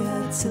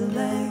had to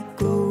let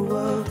go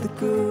of the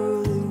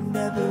girl who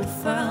never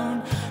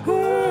found,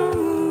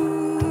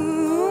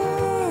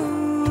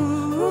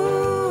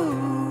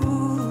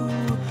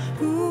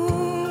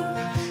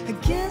 I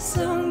guess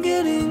I'm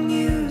getting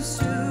used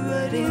to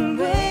riding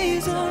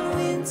waves on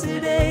winter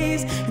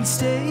days and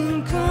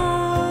staying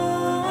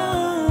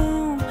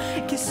calm.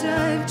 Guess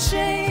I've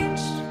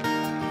changed.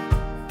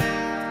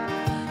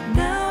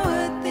 Now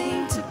I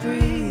think to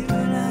breathe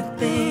and I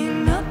think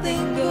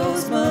nothing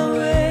goes my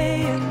way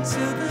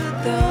until the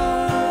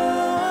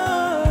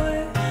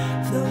dark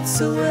floats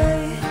away.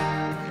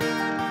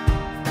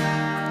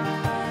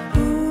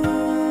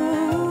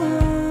 Ooh,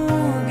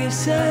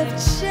 guess I've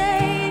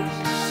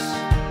changed.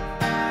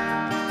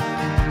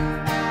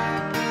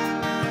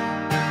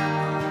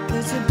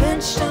 There's a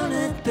bench down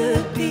at the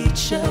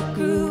beach I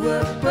grew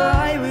up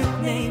by with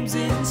names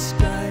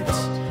inscribed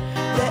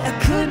that I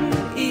couldn't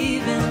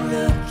even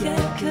look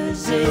at 'cause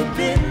they'd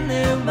been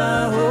there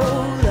my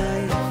whole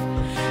life.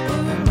 It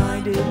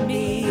reminded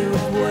me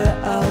of what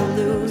I'll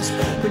lose,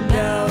 but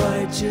now I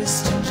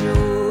just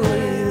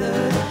enjoy the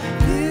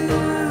view.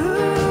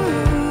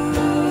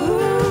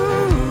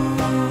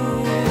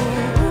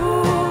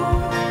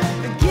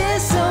 I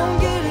guess I'm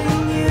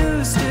getting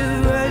used to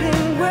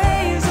riding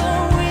waves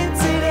on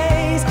winter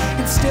days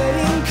and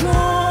staying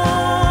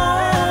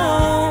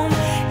calm.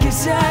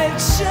 'Cause I've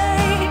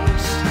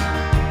changed.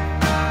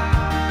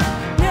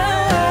 Now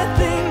I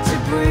think to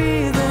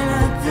breathe and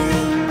I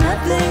think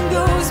nothing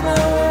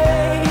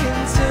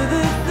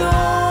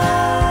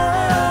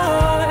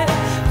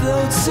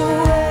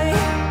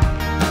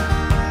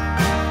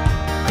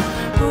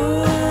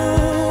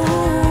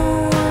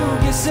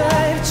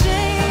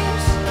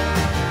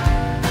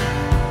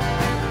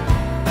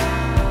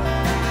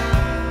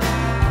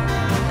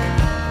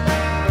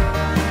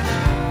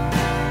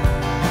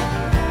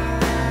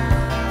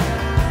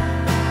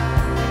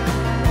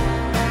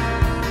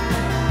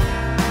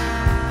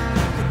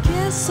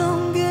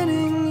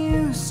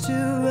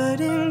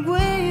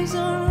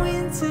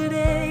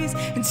ways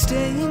and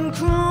staying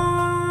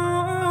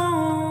calm.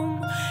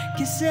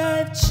 Guess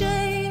I've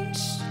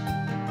changed.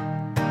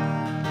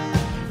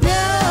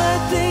 Now I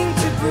think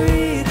to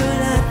breathe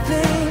when I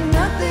think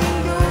nothing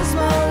goes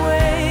my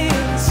way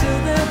until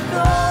the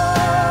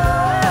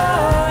thought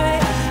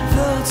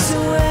floats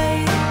away.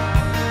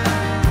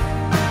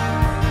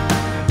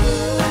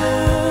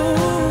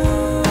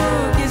 Ooh,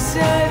 guess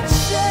I've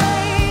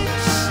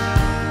changed.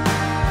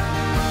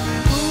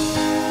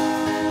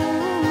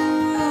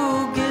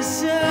 Ooh, guess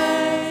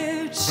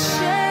I've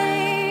changed.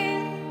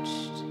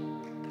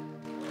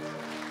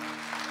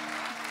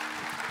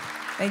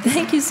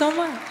 Thank you so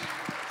much.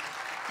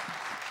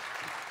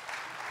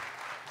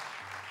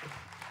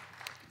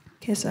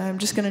 Okay, so I'm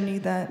just gonna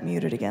need that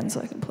muted again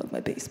so I can plug my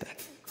bass back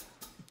in.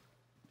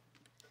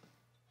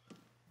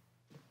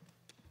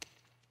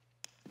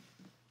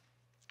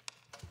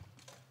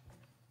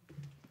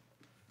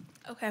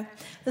 Okay,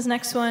 this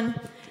next one,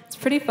 it's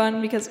pretty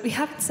fun because we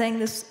haven't sang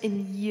this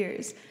in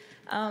years,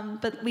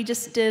 but we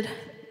just did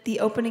the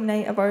opening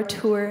night of our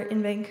tour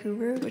in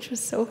Vancouver, which was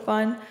so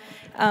fun,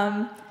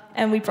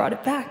 and we brought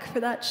it back for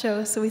that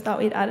show, so we thought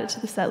we'd add it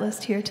to the set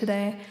list here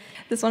today.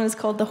 This one is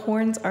called The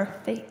Horns Are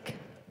Fake.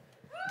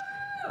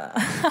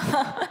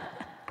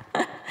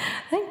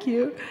 Thank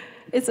you.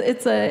 It's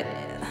a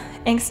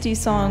angsty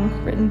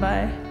song written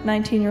by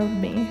 19-year-old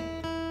me.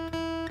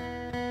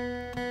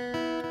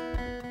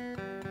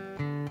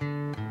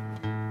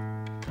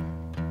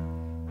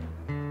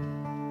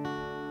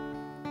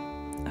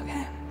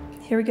 Okay,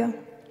 here we go.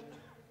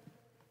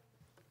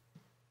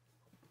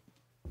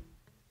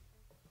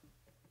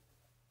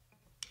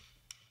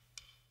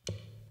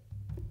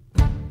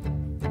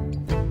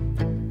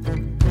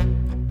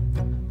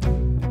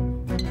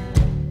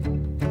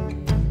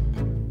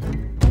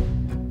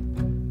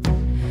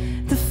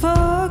 The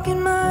fog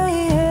in my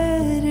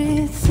head,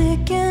 it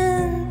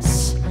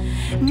thickens.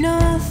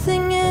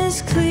 Nothing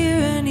is clear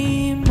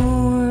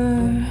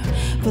anymore.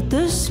 But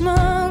the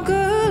small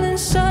girl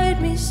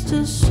inside me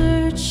still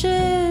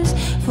searches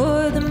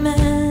for the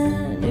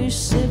man who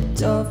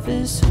slipped off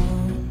his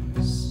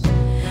horns.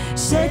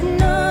 Said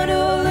not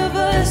all of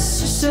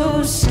us are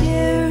so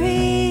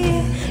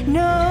scary.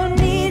 No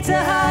need to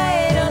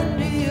hide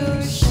under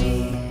your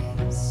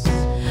sheets.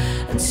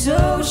 And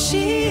so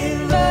she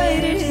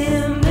invited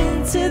him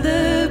into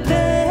the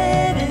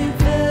bed and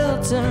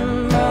felt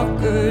him rock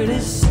her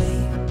to sleep.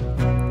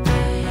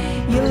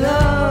 You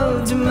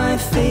loved my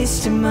face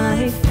to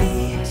my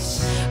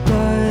face,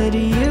 but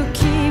you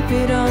keep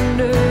it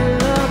under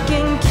lock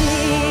and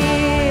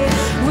key.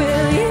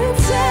 Will you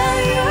tell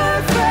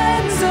your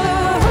friends the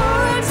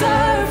horns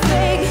are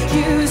fake?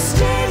 You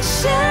stitch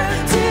them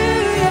to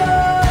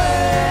your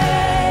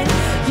head.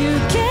 You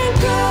can't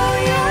grow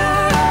your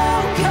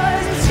own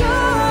 'cause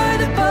you're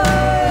the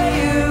boy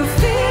who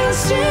feels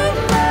too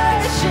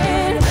much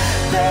in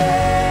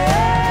bed.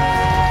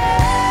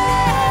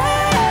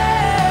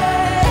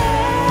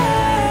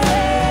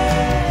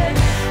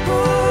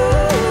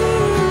 Ooh,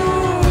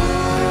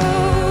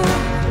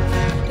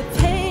 the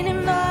pain in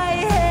my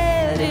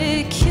head,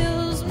 it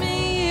kills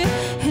me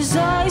as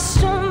I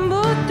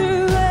stumble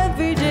through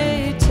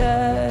everyday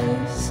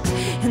tasks.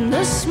 And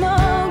the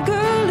small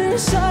girl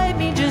inside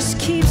me just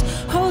keeps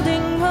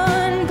holding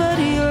on, but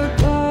you're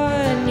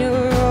gone,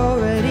 you're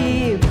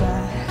already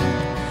back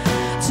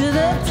to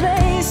the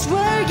place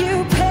where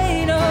you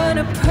paint on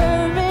a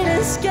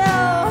permanent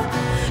scale,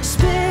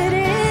 spit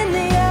in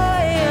the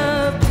eye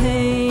of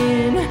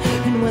pain.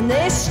 And when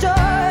they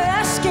start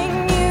asking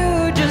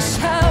you just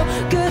how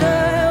good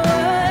I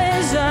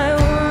was, I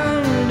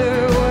wonder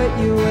what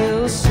you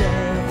will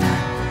say.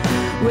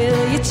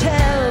 Will you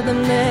tell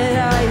them that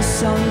I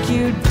sunk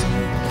you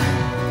deep,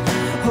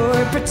 or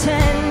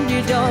pretend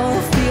you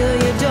don't feel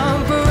you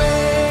don't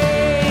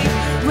break?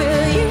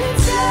 Will you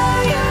tell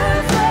your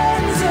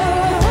friends the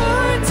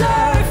horns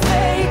are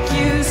fake?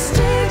 You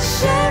stitch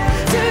them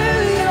to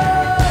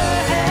your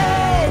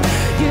head.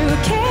 You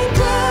can't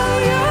grow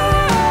your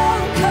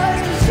own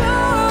 'cause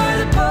you're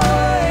the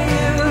boy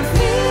who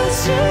feels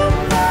too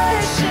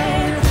much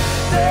in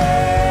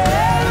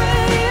bed.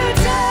 Will you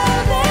tell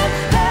them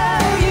how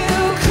you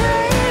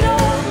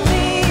cradled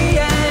me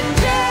and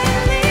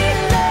gently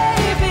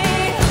laid me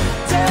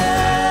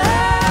down?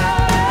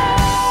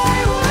 I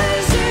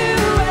was you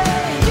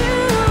and you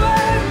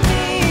were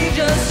me,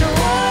 just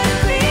one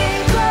big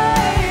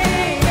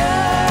crying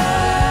out.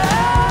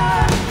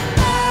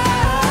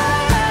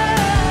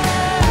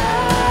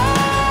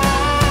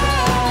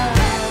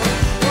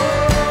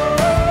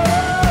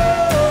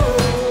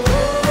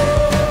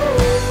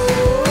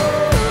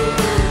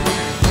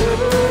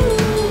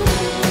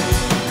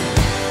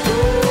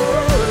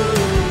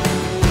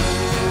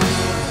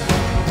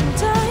 And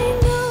I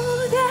know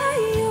that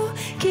you'll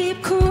keep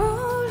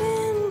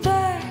crawling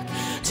back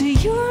to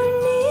your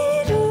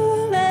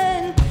needle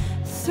and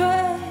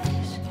thread,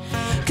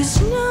 'cause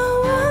no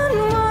one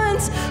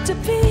wants to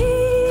be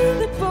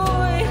the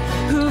boy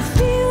who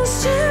feels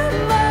too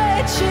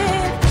much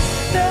in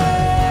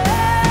bed.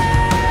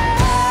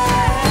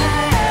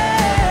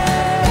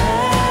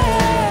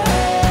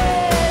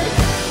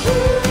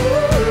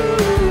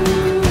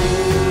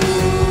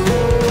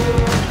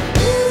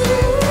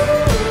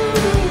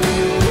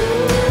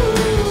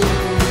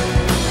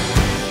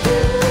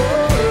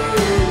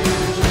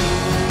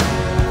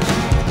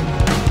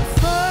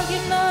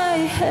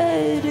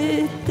 head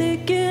it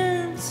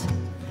thickens.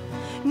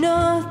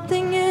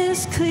 Nothing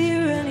is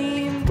clear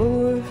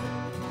anymore,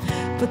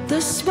 but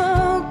the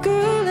small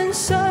girl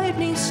inside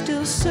me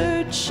still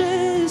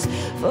searches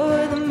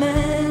for the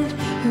man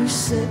who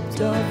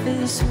slipped off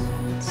his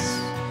horns,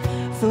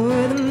 for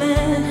the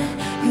man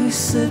who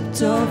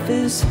slipped off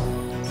his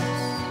horns,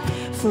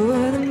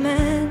 for the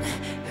man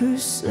who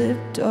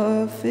slipped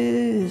off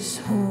his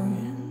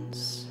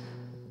horns.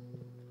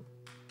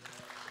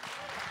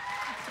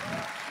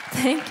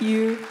 Thank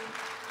you.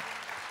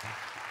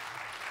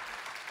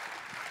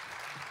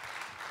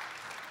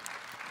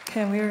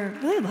 Okay, we were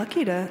really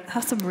lucky to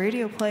have some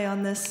radio play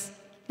on this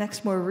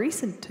next more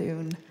recent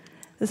tune.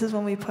 This is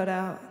one we put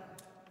out,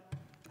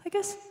 I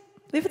guess,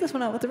 we put this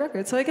one out with the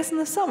record, so I guess in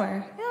the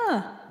summer.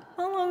 Yeah,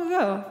 not long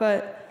ago,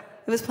 but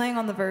it was playing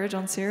on The Verge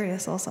on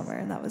Sirius all summer,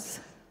 and that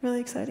was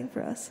really exciting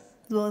for us,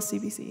 as well as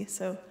CBC,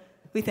 so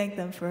we thank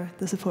them for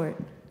the support.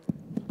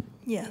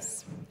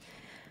 Yes.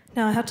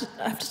 Now I have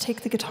to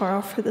take the guitar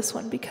off for this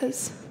one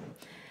because,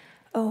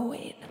 oh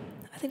wait,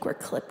 I think we're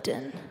clipped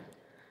in.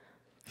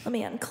 Let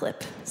me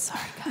unclip.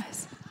 Sorry,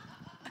 guys.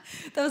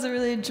 That was a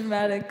really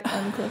dramatic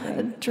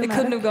unclipping. It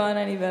couldn't have gone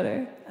any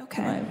better,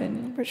 in my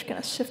opinion. We're just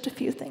gonna shift a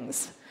few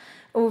things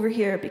over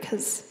here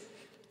because,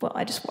 well,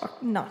 I just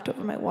knocked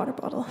over my water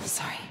bottle.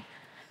 Sorry.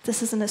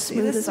 This isn't as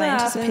smooth as I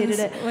anticipated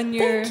it. When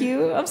you're Thank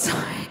you. I'm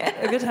sorry.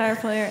 a guitar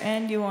player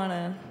and you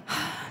wanna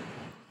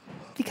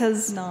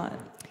because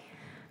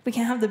we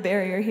can't have the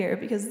barrier here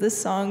because this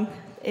song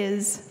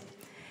is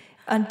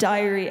a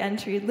diary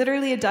entry,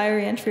 literally a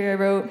diary entry I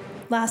wrote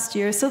last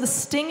year. So the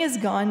sting is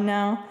gone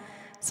now,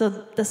 so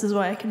this is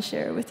why I can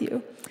share it with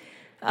you.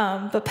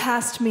 But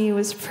past me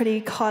was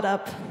pretty caught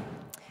up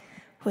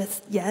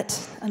with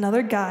yet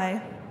another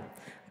guy.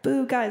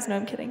 Boo, guys, no,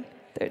 I'm kidding.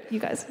 You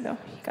guys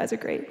are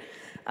great.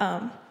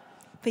 But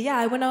yeah,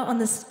 I went out on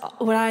this,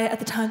 what I at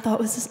the time thought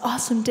was this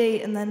awesome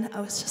date, and then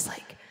I was just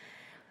like,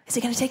 is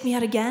he gonna take me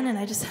out again? And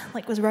I just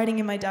was writing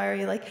in my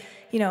diary,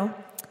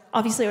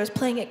 obviously I was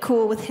playing it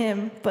cool with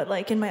him,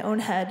 but in my own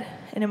head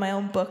and in my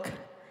own book,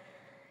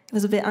 it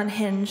was a bit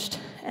unhinged.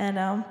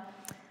 And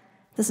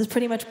this is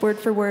pretty much word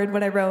for word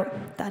what I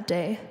wrote that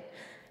day.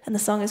 And the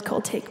song is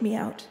called Take Me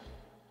Out.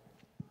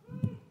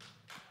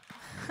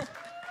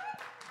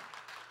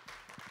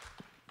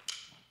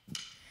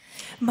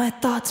 My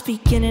thoughts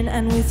begin and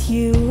end with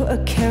you, a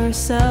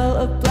carousel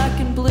of black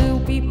and blue.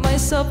 Beat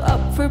myself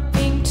up for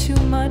being too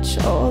much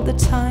all the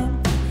time.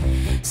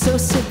 So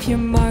sip your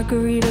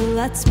margarita,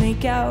 let's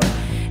make out.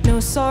 No,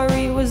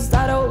 sorry, was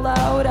that out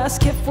loud?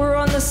 Ask if we're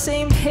on the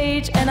same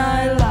page, and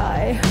I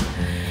lie.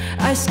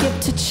 I skip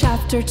to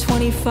chapter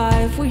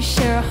 25. We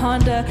share a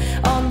Honda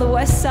on the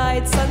west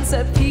side,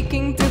 sunset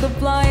peeking through the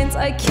blinds.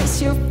 I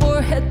kiss your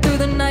forehead through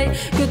the night.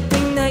 Good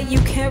thing that you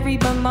can't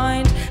read my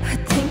mind. I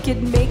think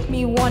it'd make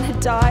me want to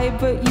die,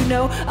 but you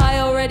know I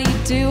already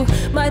do.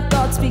 My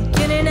thoughts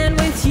begin and end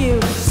with you.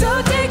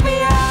 So take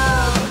me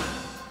out,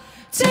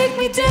 take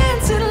me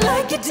dancing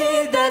like you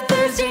did that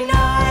Thursday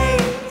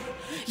night.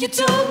 You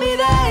told me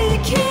that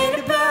you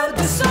cared about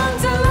the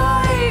songs I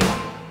like.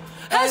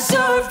 I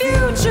saw a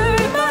future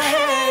in my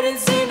head and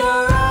seemed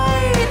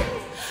alright.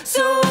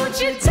 So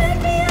won't you take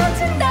me out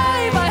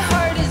tonight? My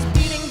heart is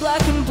beating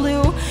black and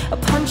blue, a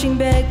punching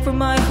bag for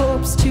my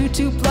hopes.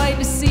 Too blind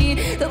to see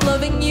that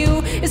loving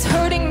you is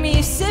hurting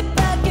me. Sit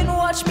back and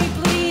watch me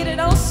bleed,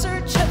 and I'll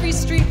search every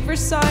street for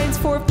signs.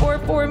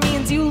 444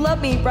 means you love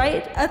me,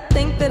 right? I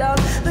think that I'm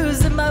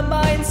losing my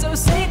mind, so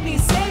save me,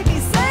 save me,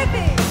 save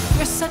me.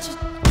 You're such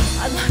a...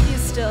 I love you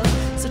still,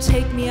 so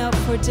take me out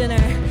for dinner.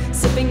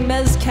 Sipping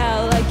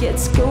mezcal like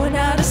it's going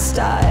out of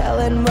style.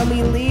 And when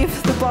we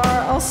leave the bar,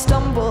 I'll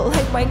stumble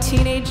like my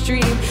teenage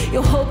dream.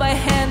 You'll hold my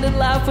hand and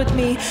laugh with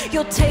me.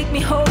 You'll take me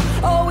home,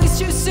 always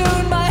too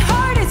soon. My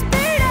heart is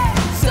beating,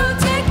 so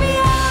take me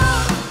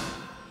out.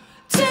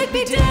 Take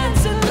me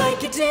dancing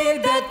like you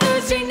did that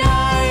Thursday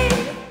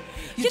night.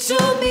 You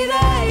told me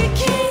that you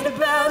cared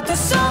about the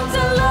songs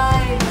I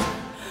like.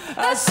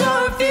 I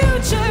saw a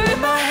future in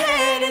my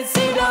head and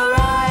seemed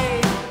alright.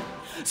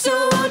 So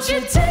won't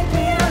you take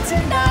me out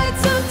tonight?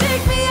 So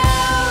take me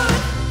out,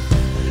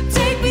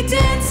 take me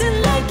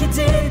dancing like you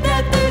did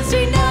that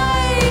Thursday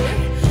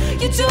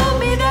night. You told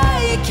me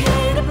that you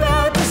cared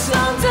about the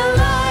songs I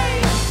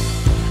like.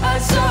 I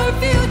saw a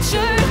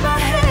future in my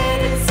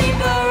head and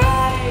seemed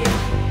alright.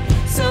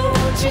 So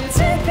won't you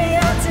take me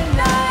out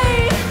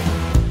tonight?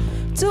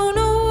 Don't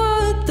know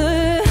what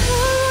the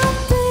hell I'm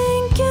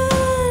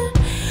thinking,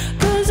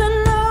 'cause I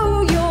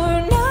know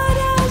you're not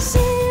as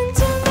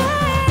into me.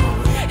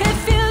 It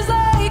feels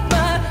like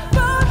my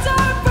bones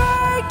are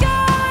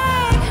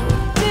breaking.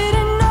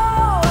 Didn't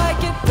know I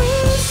could be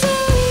so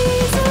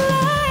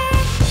easily,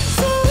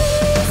 so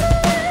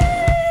easily.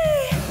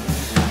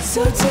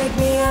 So take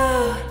me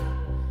out,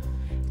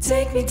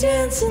 take me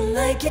dancing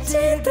like you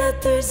did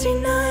that Thursday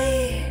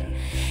night.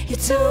 You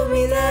told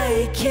me that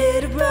you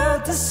cared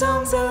about the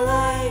songs I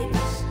liked.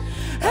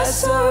 I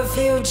saw a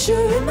future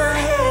in my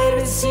head,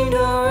 it seemed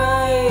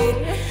alright.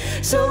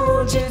 So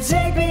won't you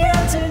take me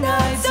out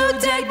tonight? So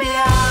take me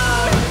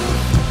out,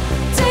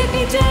 take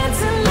me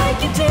dancing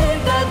like you did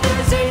that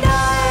Thursday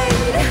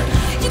night.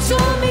 You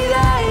told me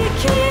that you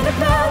cared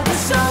about the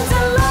songs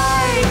I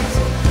liked.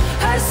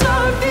 I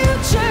saw a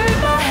future in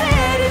my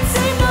head, it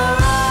seemed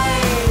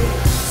alright.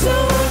 So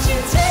won't you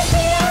take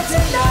me out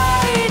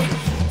tonight?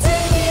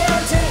 Take me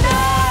out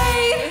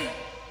tonight.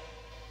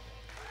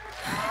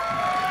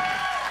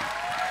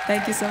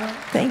 Thank you so much.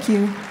 Thank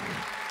you.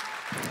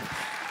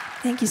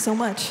 Thank you so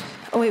much.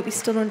 Oh wait, we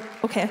still don't,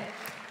 okay.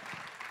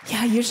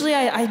 Yeah, usually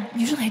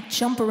I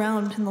jump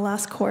around in the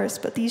last chorus,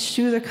 but these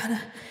shoes are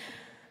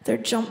they're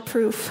jump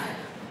proof.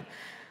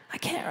 I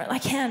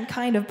can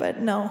kind of,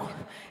 but no,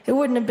 it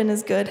wouldn't have been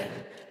as good.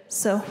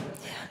 So,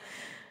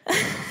 yeah.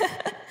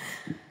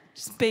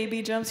 Just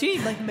baby jumps. You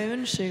need like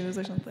moon shoes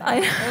or something. I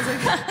was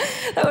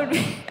like, that would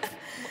be.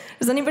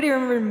 Does anybody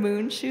remember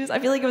moon shoes? I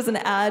feel like it was an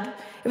ad.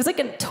 It was like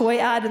a toy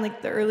ad in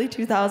like the early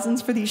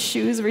 2000s for these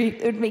shoes where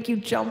it would make you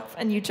jump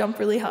and you jump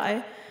really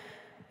high.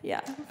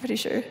 Yeah, I'm pretty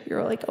sure you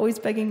were like always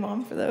begging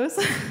mom for those.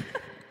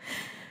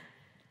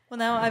 Well,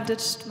 now I've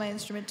ditched my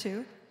instrument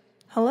too.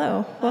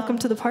 Hello, welcome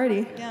to the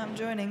party. Yeah, I'm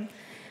joining.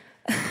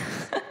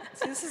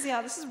 See,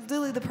 this is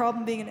really the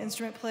problem being an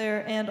instrument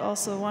player and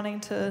also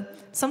wanting to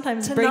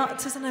sometimes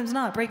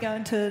not break out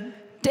into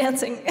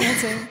dancing.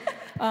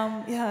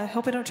 Yeah, I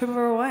hope I don't trip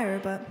over a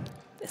wire, but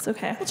it's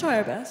okay. We'll try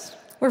our best.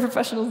 We're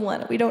professionals,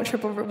 Lena. We don't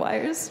trip over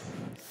wires.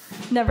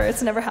 Never.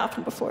 It's never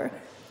happened before.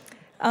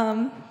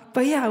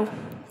 But yeah,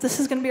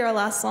 this is going to be our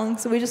last song,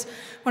 so we just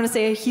want to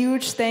say a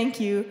huge thank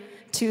you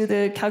to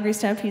the Calgary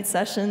Stampede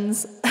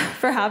Sessions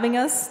for having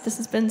us. This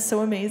has been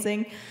so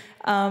amazing.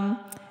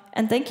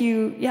 And thank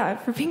you,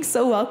 for being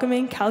so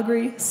welcoming.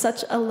 Calgary,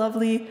 such a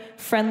lovely,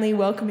 friendly,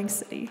 welcoming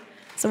city.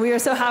 So we are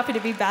so happy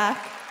to be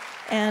back.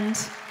 And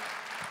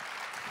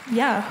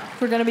yeah,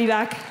 we're going to be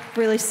back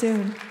really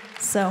soon.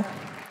 So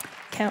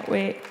can't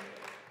wait.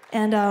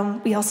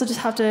 And we also just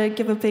have to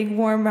give a big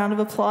warm round of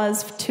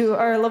applause to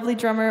our lovely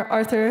drummer,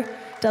 Arthur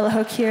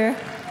Delahook here.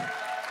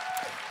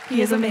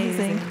 He is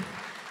amazing.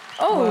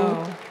 Oh,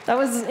 whoa. That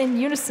was in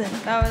unison.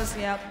 That was,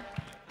 yep.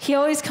 He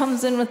always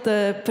comes in with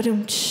the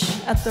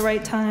ba-doom-tsh at the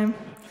right time.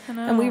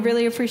 And we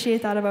really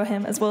appreciate that about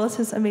him, as well as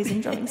his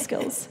amazing drumming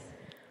skills.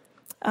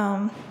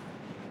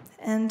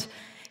 And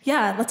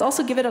yeah, let's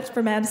also give it up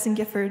for Madison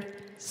Gifford,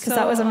 because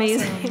that was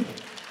amazing. Awesome.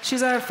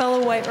 She's our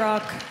fellow White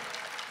Rock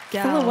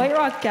gal. Fellow White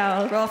Rock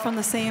gal. We're all from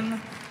the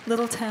same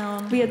little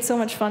town. We had so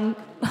much fun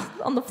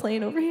on the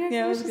plane over here.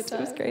 Yeah, it was a good time.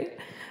 It was great.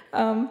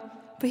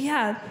 But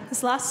yeah,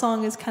 this last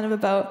song is kind of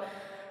about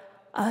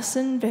us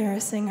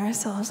embarrassing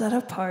ourselves at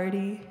a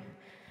party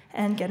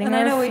and getting our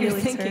feelings hurt. And I know what you're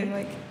thinking,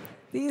 like,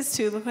 these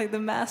two look like the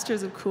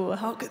masters of cool.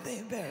 How could they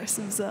embarrass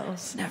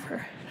themselves?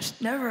 Never.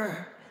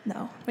 Never.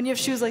 No. When you have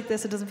shoes like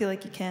this, it doesn't feel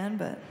like you can,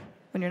 but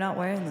when you're not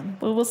wearing them.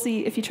 Well, we'll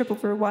see if you trip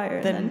over a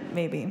wire. Then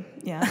maybe,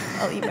 yeah,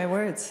 I'll eat my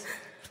words.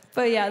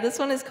 But yeah, this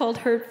one is called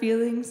Hurt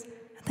Feelings.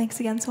 Thanks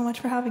again so much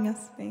for having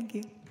us. Thank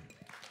you.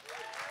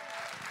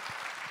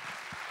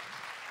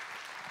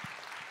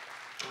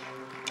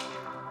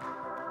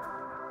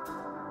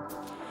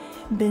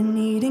 Been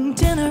eating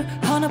dinner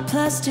on a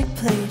plastic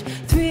plate.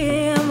 3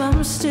 a.m.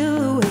 I'm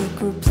still awake.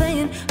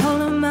 Replaying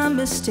all of my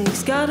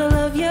mistakes. Gotta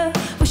love ya,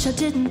 wish I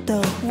didn't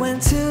though.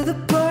 Went to the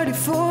party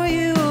for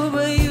you,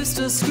 but you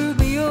still screwed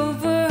me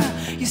over.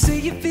 You say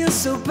you feel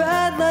so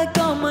bad, like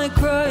I might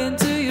cry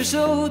into your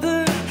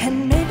shoulder.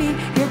 And maybe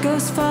your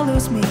ghost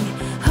follows me,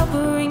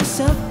 hovering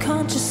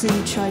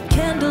subconsciously. Tried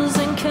candles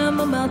and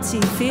chamomile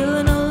tea,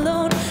 feeling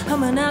alone.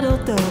 I'm an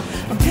adult though.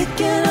 I'm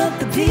picking up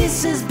the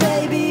pieces,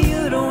 baby.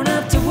 You don't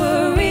have to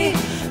worry.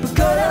 But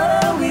God,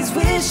 I always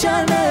wish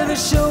I never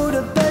showed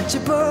up at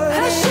your party.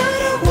 I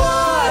should've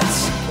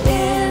walked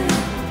in,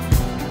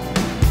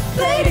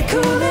 played it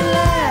cool and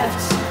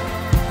left.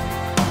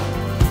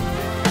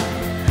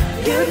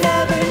 You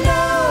never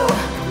know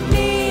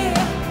me.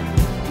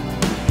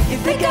 You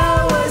think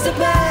I was the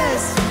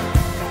best.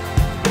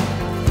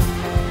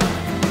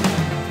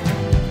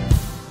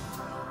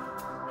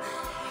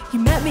 You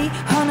met me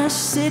on a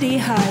city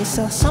high,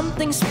 saw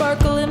something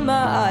sparkle in my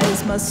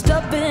eyes. Must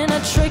have been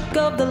a trick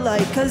of the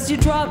light, cause you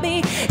dropped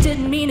me,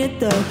 didn't mean it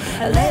though.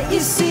 I let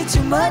you see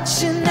too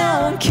much and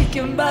now I'm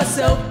kicking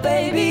myself,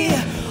 baby.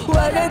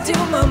 Why'd I do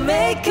my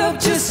makeup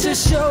just to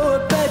show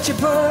up at your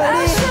party?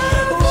 I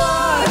should've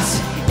walked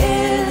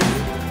in,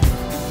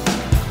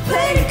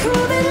 played it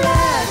cool and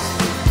left.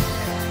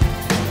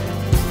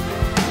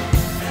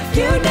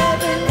 You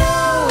never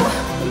know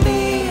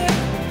me.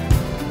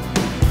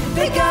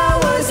 Think I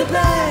was the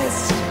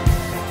best.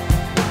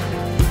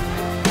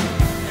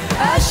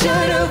 I should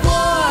have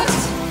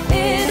walked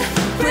in,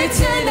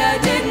 pretend I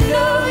didn't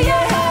know you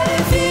had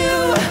a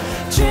few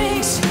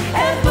drinks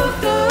and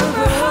booked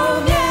over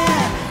home.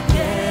 Yeah,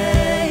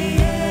 yeah,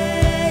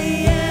 yeah,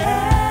 yeah,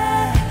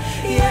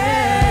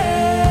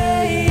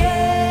 yeah,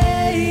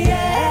 yeah,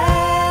 yeah,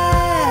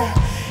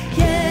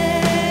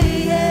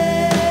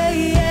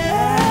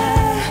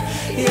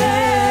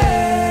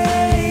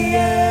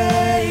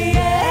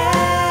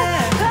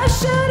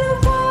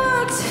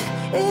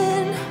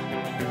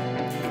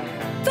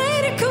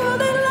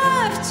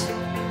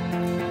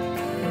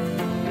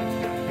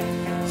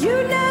 You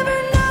never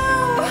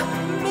know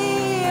me.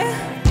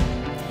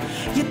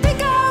 You think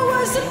I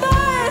was the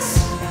best.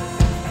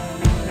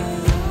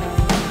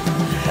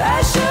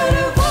 I should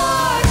have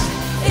walked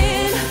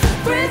in,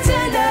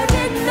 pretend I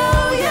didn't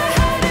know you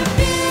had a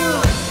few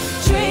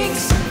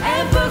drinks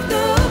and booked the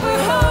Uber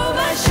home.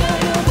 I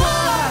should have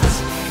walked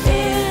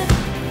in,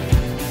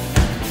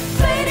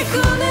 played it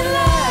cool and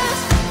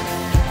left.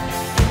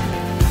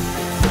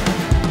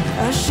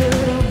 I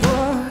should have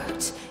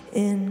walked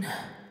in,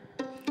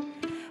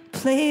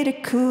 played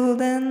it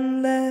cool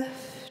and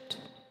left.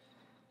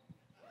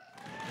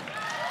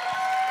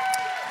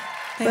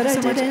 But I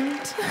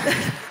didn't.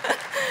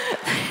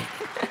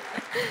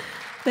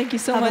 Thank you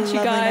so much,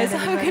 you guys.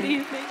 Have a good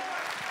evening.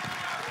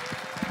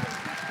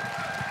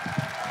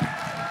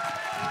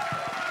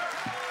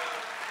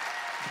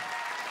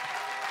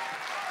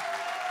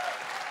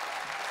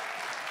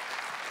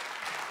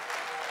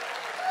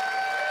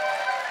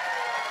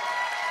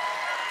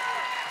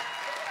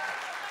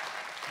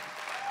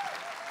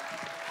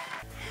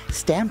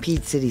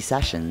 Stampede City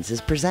Sessions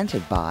is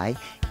presented by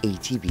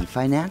ATB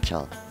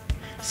Financial,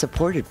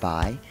 supported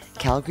by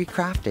Calgary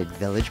Crafted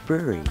Village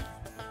Brewery,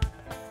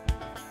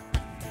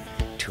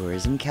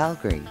 Tourism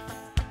Calgary,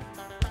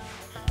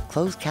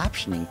 closed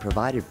captioning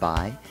provided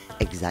by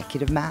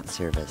Executive Mat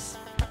Service.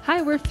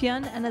 Hi, we're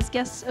FIONN, and as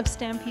guests of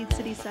Stampede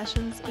City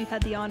Sessions, we've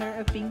had the honor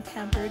of being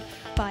pampered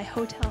by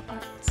Hotel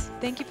Arts.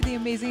 Thank you for the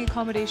amazing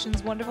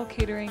accommodations, wonderful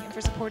catering, and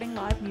for supporting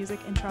live music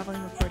and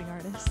traveling recording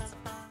artists.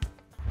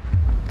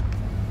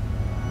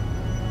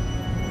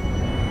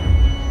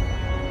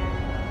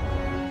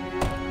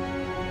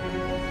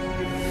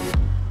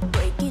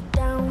 Break it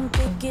down,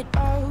 pick it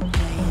out,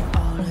 play it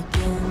all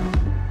again.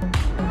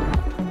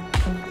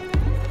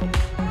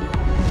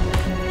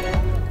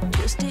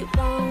 Twist it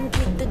round,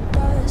 kick the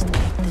dust,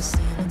 make the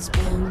sand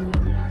spin.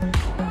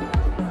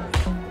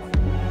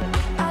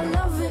 I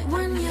love it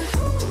when you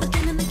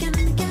again and again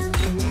and again,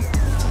 again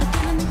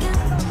and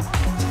again.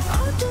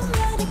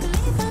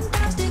 Automatically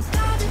fantastic,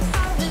 gotta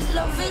have it,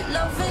 love it,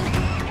 love it.